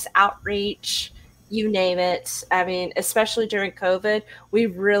programs, outreach, you name it. I mean, especially during COVID, we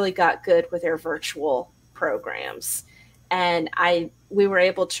really got good with our virtual programs. And we were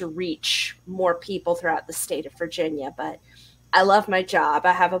able to reach more people throughout the state of Virginia. But I love my job.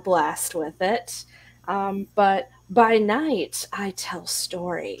 I have a blast with it. But by night, I tell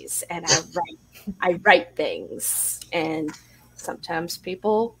stories and I write things. And sometimes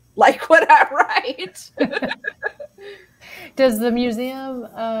people like what I write. Does the museum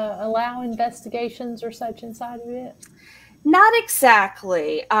allow investigations or such inside of it? Not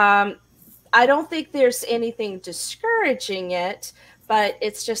exactly. I don't think there's anything discouraging it, but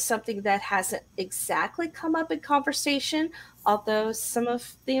it's just something that hasn't exactly come up in conversation, although some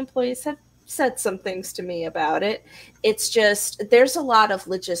of the employees have said some things to me about it. It's just, there's a lot of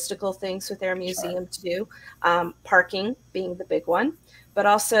logistical things with our museum too, parking being the big one. But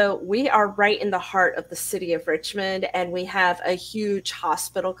also, we are right in the heart of the city of Richmond, and we have a huge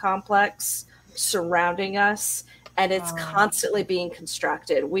hospital complex surrounding us, and it's constantly being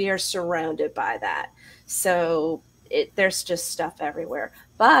constructed. We are surrounded by that. So there's just stuff everywhere.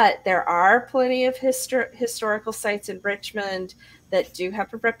 But there are plenty of historical sites in Richmond that do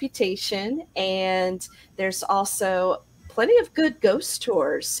have a reputation, and there's also plenty of good ghost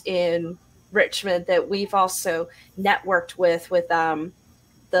tours in Richmond that we've also networked with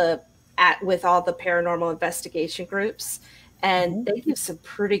all the paranormal investigation groups, and they give some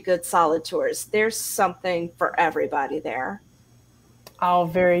pretty good solid tours. There's something for everybody there. Oh,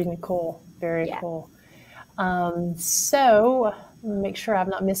 very cool. Very cool. So make sure I've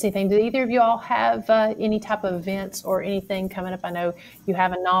not missed anything. Do either of you all have any type of events or anything coming up? I know you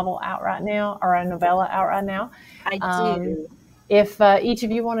have a novel out right now, or a novella out right now. I do. If each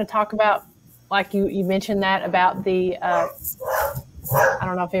of you want to talk about, like you mentioned that about the I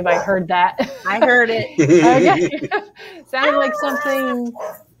don't know if anybody heard that. I heard it. Okay. Sounded like something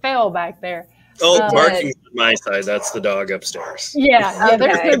fell back there. Oh, barking's on my side. That's the dog upstairs. Yeah, okay.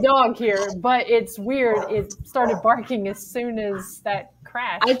 There's no dog here, but it's weird. It started barking as soon as that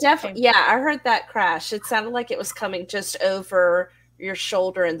crash. I heard that crash. It sounded like it was coming just over your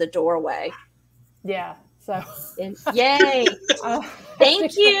shoulder in the doorway. Yeah. So. Yay!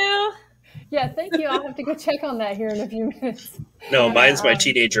 Thank you. Yeah, thank you. I'll have to go check on that here in a few minutes. No, mine's my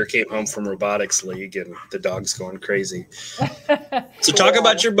teenager came home from robotics league and the dog's going crazy. So talk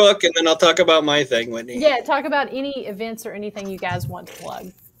about your book and then I'll talk about my thing, Whitney. Yeah, talk about any events or anything you guys want to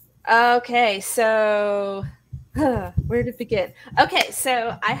plug. Okay, so where to begin? Okay,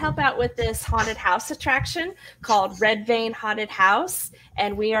 so I help out with this haunted house attraction called Red Vein Haunted House,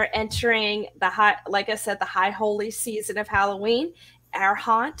 and we are entering the high holy season of Halloween. Our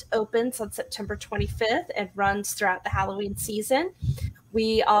haunt opens on September 25th and runs throughout the Halloween season.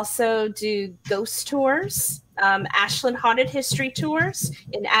 We also do ghost tours, Ashland Haunted History Tours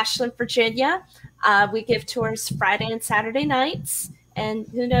in Ashland, Virginia. We give tours Friday and Saturday nights. And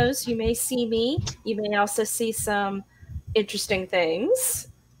who knows, you may see me. You may also see some interesting things.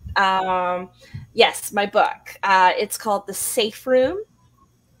 Yes, my book. It's called The Safe Room,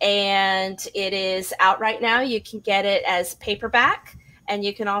 and it is out right now. You can get it as paperback, and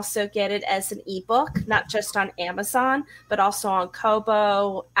you can also get it as an ebook, not just on Amazon, but also on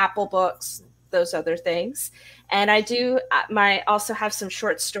Kobo, Apple Books, those other things. And I do also have some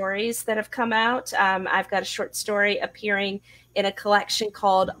short stories that have come out. I've got a short story appearing in a collection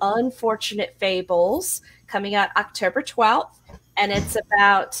called Unfortunate Fables, coming out October 12th. And it's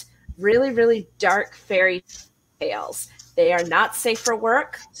about really, really dark fairy tales. They are not safe for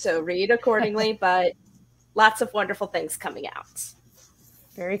work, so read accordingly, but lots of wonderful things coming out.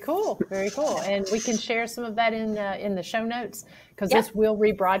 Very cool. Very cool. And we can share some of that in the show notes, because this will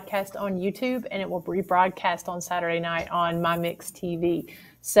rebroadcast on YouTube, and it will rebroadcast on Saturday night on My Mix TV.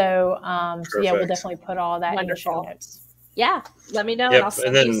 So, yeah, we'll definitely put all that in the show notes. Yeah, let me know, and I'll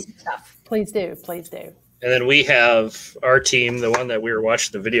send you some stuff. Please do. Please do. And then we have our team, the one that we were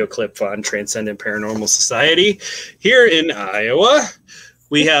watching the video clip on, Transcendent Paranormal Society, here in Iowa.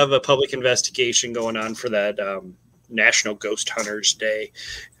 We have a public investigation going on for that National Ghost Hunters Day,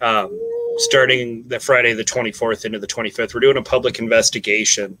 starting the Friday the 24th into the 25th. We're doing a public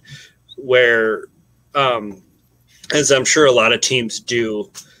investigation where, as I'm sure a lot of teams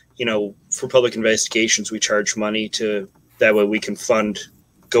do, for public investigations, we charge money that way we can fund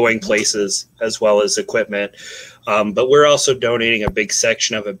going places as well as equipment. But we're also donating a big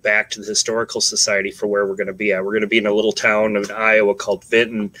section of it back to the Historical Society for where we're going to be at. We're going to be in a little town in Iowa called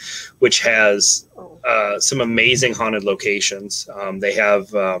Vinton, which has some amazing haunted locations. They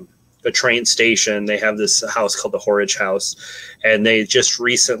have a train station. They have this house called the Horridge House, and they just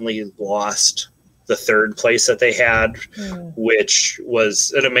recently lost the third place that they had, which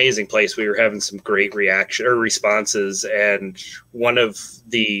was an amazing place. We were having some great responses, and one of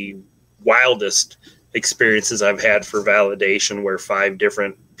the wildest experiences I've had for validation, where 5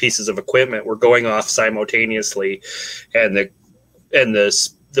 different pieces of equipment were going off simultaneously, and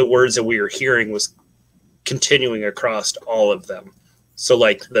the words that we were hearing was continuing across all of them. So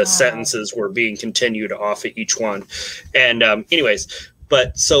like the sentences were being continued off of each one. And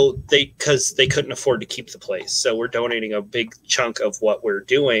but so because they couldn't afford to keep the place. So we're donating a big chunk of what we're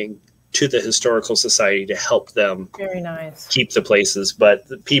doing to the Historical Society to help them keep the places. But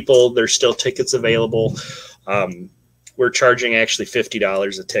the people, there's still tickets available. We're charging actually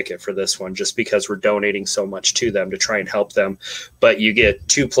 $50 a ticket for this one, just because we're donating so much to them to try and help them. But you get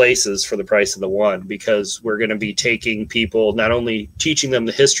 2 places for the price of the one, because we're going to be taking people, not only teaching them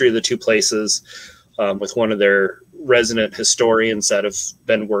the history of the 2 places with one of their resident historians that have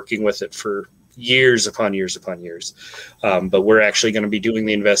been working with it for years upon years upon years. But we're actually going to be doing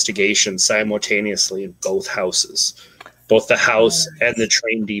the investigation simultaneously in both houses, both the house and the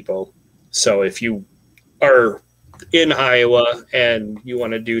train depot. So if you are in Iowa and you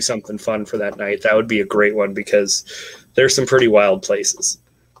want to do something fun for that night, that would be a great one, because there's some pretty wild places.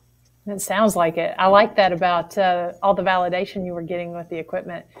 It sounds like it. I like that about all the validation you were getting with the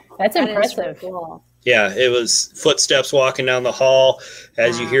equipment. That's impressive. Cool. Yeah, it was footsteps walking down the hall.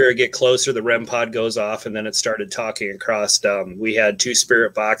 As you hear it get closer, the REM pod goes off, and then it started talking across. We had 2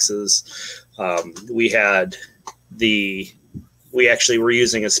 spirit boxes. We actually were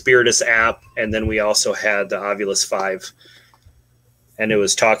using a Spiritus app, and then we also had the Ovilus 5, and it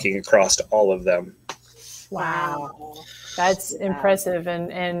was talking across to all of them. Wow. That's impressive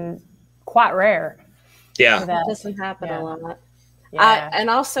and quite rare. Yeah. That doesn't happen a lot. Yeah. And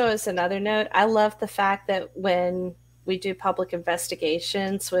also, as another note, I love the fact that when we do public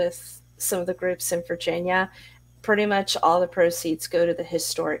investigations with some of the groups in Virginia, pretty much all the proceeds go to the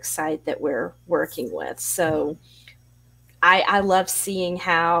historic site that we're working with. So I love seeing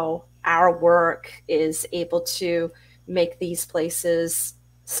how our work is able to make these places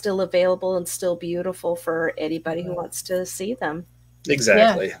still available and still beautiful for anybody who wants to see them.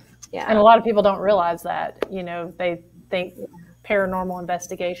 Exactly. Yeah. And a lot of people don't realize that. They think paranormal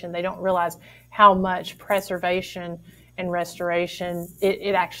investigation, they don't realize how much preservation and restoration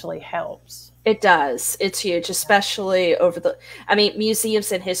it actually helps. It does. It's huge, especially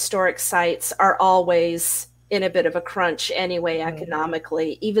museums and historic sites are always in a bit of a crunch anyway,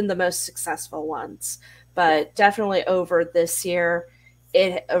 economically, even the most successful ones. But definitely over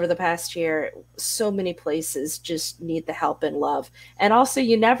the past year, so many places just need the help and love. And also,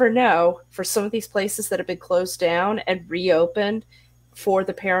 you never know, for some of these places that have been closed down and reopened for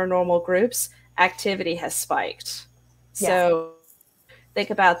the paranormal groups, activity has spiked. Yeah. So think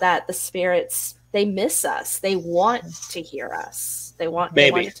about that. The spirits, they miss us. They want to hear us. They want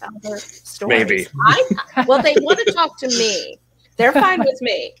to tell their stories. Maybe. They want to talk to me. They're fine with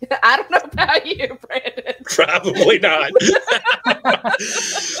me. I don't know about you, Brandon. Probably not.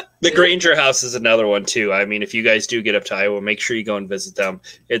 The Granger House is another one too. I mean, if you guys do get up to Iowa, make sure you go and visit them.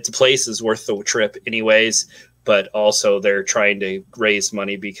 It's a place is worth the trip anyways, but also they're trying to raise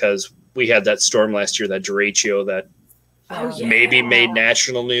money because we had that storm last year, that derecho that maybe made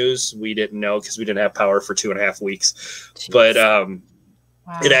national news. We didn't know because we didn't have power for 2.5 weeks. Jeez. But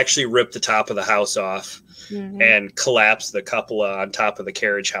it actually ripped the top of the house off and collapsed the cupola on top of the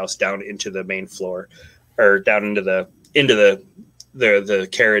carriage house down into the main floor, or down into the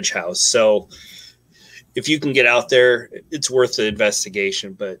carriage house. So if you can get out there, it's worth the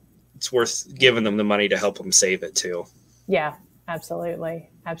investigation, but it's worth giving them the money to help them save it too. Yeah, absolutely.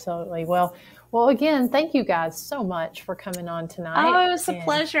 Absolutely. Well, again, thank you guys so much for coming on tonight. Oh, it was a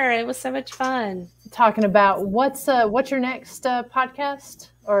pleasure. It was so much fun. Talking about what's your next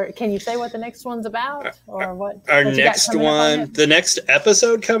podcast, or can you say what the next one's about, or what? Our next one, the next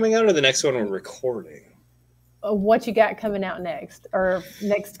episode coming out, or the next one we're recording? What you got coming out next, or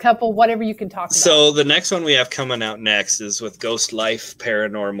next couple, whatever you can talk about. So the next one we have coming out next is with Ghost Life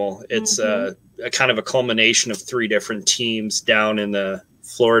Paranormal. It's a kind of a culmination of 3 different teams down in the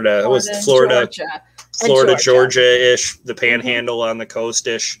Florida, Georgia-ish, the Panhandle on the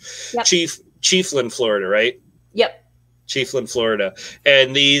coast-ish, yep. Chiefland, Florida, right? Yep. Chiefland, Florida.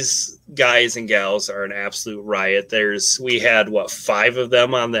 And these guys and gals are an absolute riot. We had 5 of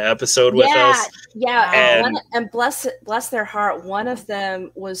them on the episode with us. Yeah. And bless their heart, one of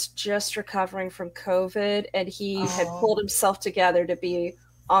them was just recovering from COVID, and he had pulled himself together to be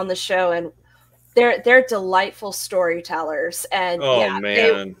on the show, and they're delightful storytellers, and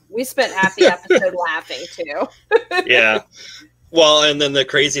we spent half the episode laughing too. Yeah. Well, and then the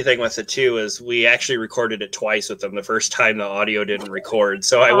crazy thing with it too is we actually recorded it twice with them. The first time the audio didn't record,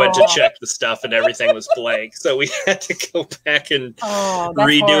 so I went to check the stuff and everything was blank. So we had to go back and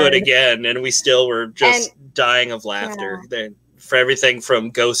redo it again, and we still were just dying of laughter. Yeah. For everything from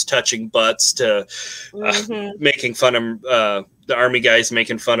ghost touching butts to making fun of the Army guys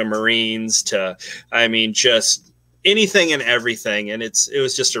making fun of Marines to, I mean, just anything and everything. And it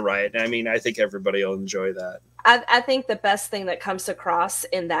was just a riot. I mean, I think everybody will enjoy that. I think the best thing that comes across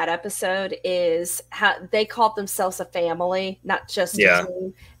in that episode is how they called themselves a family, not just a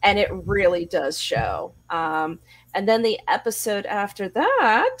team. And it really does show. And then the episode after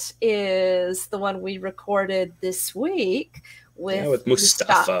that is the one we recorded this week with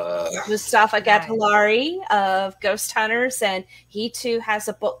Mustafa Gattalari of Ghost Hunters, and he too has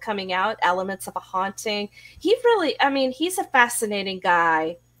a book coming out, Elements of a Haunting. He's a fascinating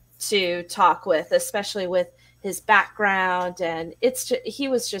guy to talk with, especially with his background, and he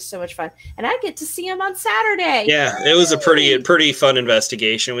was just so much fun, and I get to see him on Saturday. Yeah, it was a pretty fun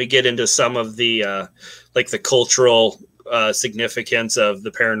investigation. We get into some of the the cultural significance of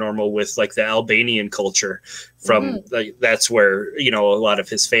the paranormal with the Albanian culture from that's where a lot of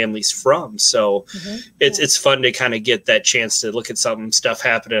his family's from. So it's fun to kind of get that chance to look at stuff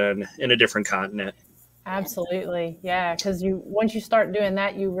happening in a different continent. Absolutely. Yeah. Because once you start doing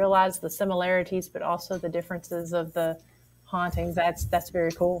that, you realize the similarities, but also the differences of the hauntings. That's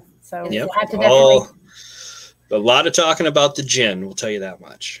very cool. So we'll have to definitely a lot of talking about the jinn, we'll tell you that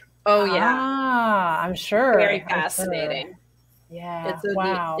much. Oh yeah. I'm sure. Very fascinating. Sure. Yeah.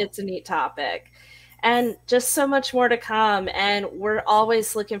 It's a neat topic. And just so much more to come. And we're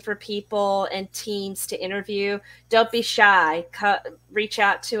always looking for people and teams to interview. Don't be shy. Reach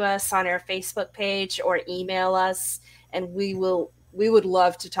out to us on our Facebook page or email us, and we would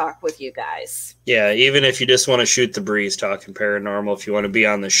love to talk with you guys. Yeah, even if you just want to shoot the breeze talking paranormal, if you want to be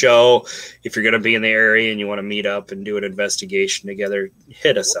on the show, if you're going to be in the area and you want to meet up and do an investigation together,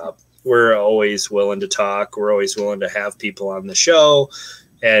 hit us up. We're always willing to talk. We're always willing to have people on the show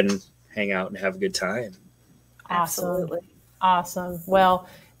and hang out and have a good time. Awesome. Well,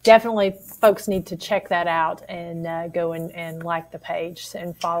 definitely folks need to check that out and go and like the page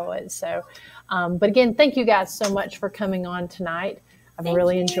and follow it. So, but again, thank you guys so much for coming on tonight. I've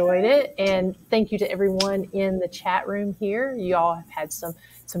really enjoyed it. And thank you to everyone in the chat room here. You all have had some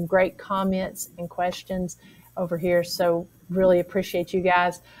great comments and questions over here. So really appreciate you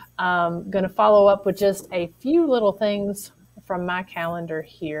guys. Going to follow up with just a few little things from my calendar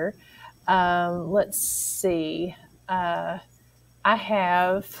here. Let's see. I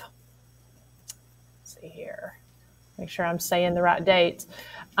have, let's see here, make sure I'm saying the right dates.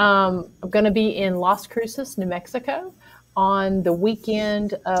 I'm going to be in Las Cruces, New Mexico on the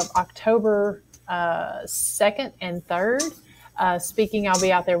weekend of October 2nd and 3rd. speaking. I'll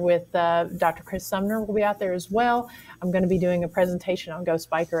be out there with Dr. Chris Sumner will be out there as well. I'm going to be doing a presentation on ghost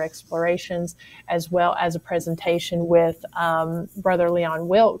biker explorations, as well as a presentation with Brother Leon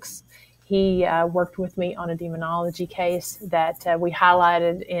Wilkes. He worked with me on a demonology case that we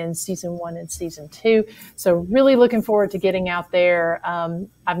highlighted in season 1 and season 2. So really looking forward to getting out there.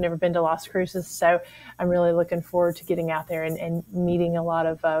 I've never been to Las Cruces, so I'm really looking forward to getting out there and meeting a lot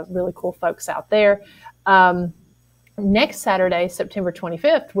of really cool folks out there. Next Saturday, September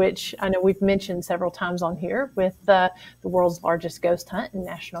 25th, which I know we've mentioned several times on here, with the world's largest ghost hunt and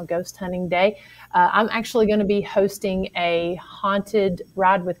National Ghost Hunting Day, I'm actually going to be hosting a haunted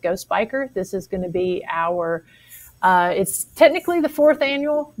ride with Ghost Biker. This is going to be our, it's technically the 4th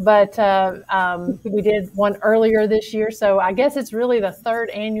annual, but we did one earlier this year, so I guess it's really the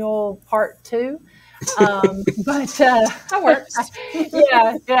 3rd annual part 2. But that works.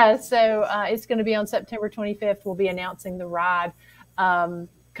 yeah. So it's going to be on September 25th. We'll be announcing the ride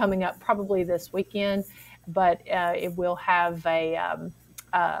coming up probably this weekend, but it will have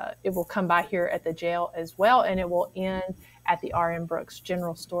it will come by here at the jail as well, and it will end at the R.M. Brooks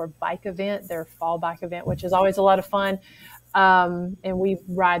General Store bike event, their fall bike event, which is always a lot of fun. And we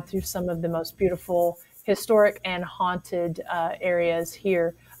ride through some of the most beautiful historic and haunted areas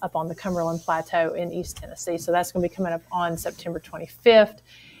here up on the Cumberland Plateau in East Tennessee. So that's going to be coming up on September 25th.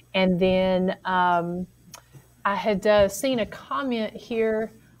 And then I had seen a comment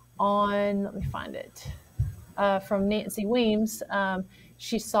here on, let me find it, from Nancy Weems.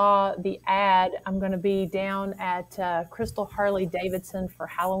 She saw the ad. I'm going to be down at Crystal Harley Davidson for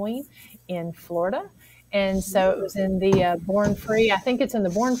Halloween in Florida. And so it was in the Born Free. I think it's in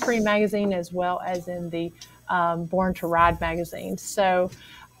the Born Free magazine as well as in the Born to Ride magazine. So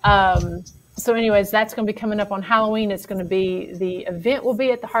anyways, that's going to be coming up on Halloween. It's going to be, the event will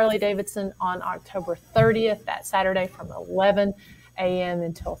be at the Harley Davidson on October 30th, that Saturday from 11 a.m.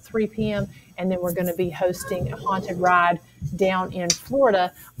 until 3 p.m. And then we're going to be hosting a haunted ride down in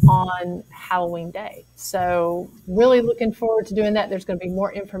Florida on Halloween Day. So really looking forward to doing that. There's going to be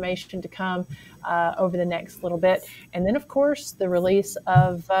more information to come over the next little bit. And then, of course, the release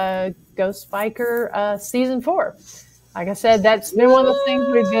of Ghost Biker Season 4. Like I said, that's been one of the things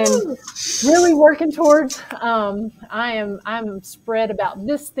we've been really working towards. I'm spread about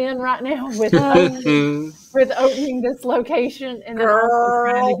this thin right now with opening this location and then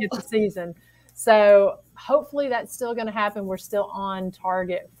also trying to get the season. So hopefully that's still going to happen. We're still on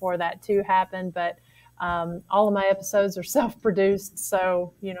target for that to happen, but all of my episodes are self-produced,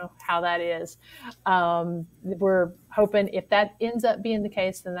 so you know how that is. We're hoping if that ends up being the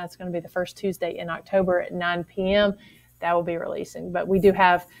case, then that's going to be the first Tuesday in October at 9 p.m. that will be releasing. But we do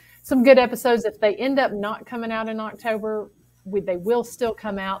have some good episodes. If they end up not coming out in October, they will still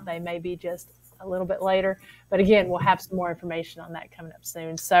come out. They may be just a little bit later. But again, we'll have some more information on that coming up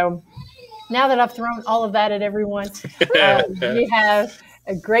soon. So now that I've thrown all of that at everyone, we have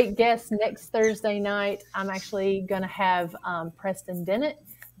a great guest next Thursday night. I'm actually going to have Preston Dennett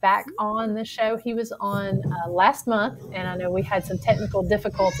back on the show. He was on last month, and I know we had some technical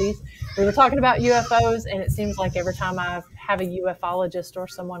difficulties. We were talking about UFOs, and it seems like every time I have a ufologist or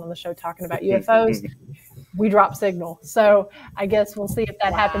someone on the show talking about UFOs, we drop signal. So I guess we'll see if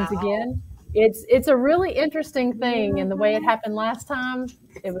that happens again. It's a really interesting thing, and the way it happened last time,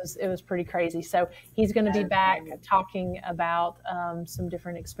 it was pretty crazy. So he's going to be back talking about some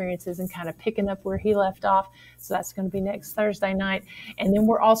different experiences and kind of picking up where he left off. So that's going to be next Thursday night. And then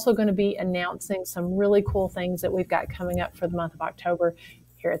we're also going to be announcing some really cool things that we've got coming up for the month of October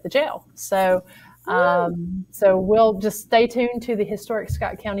here at the jail. So we'll just stay tuned to the Historic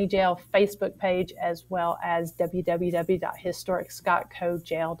Scott County Jail Facebook page, as well as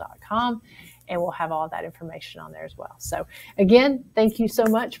www.historicscottcojail.com, and we'll have all that information on there as well. So again, thank you so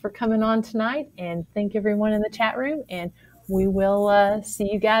much for coming on tonight, and thank everyone in the chat room, and we will see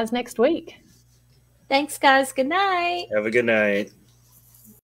you guys next week. Thanks, guys. Good night. Have a good night.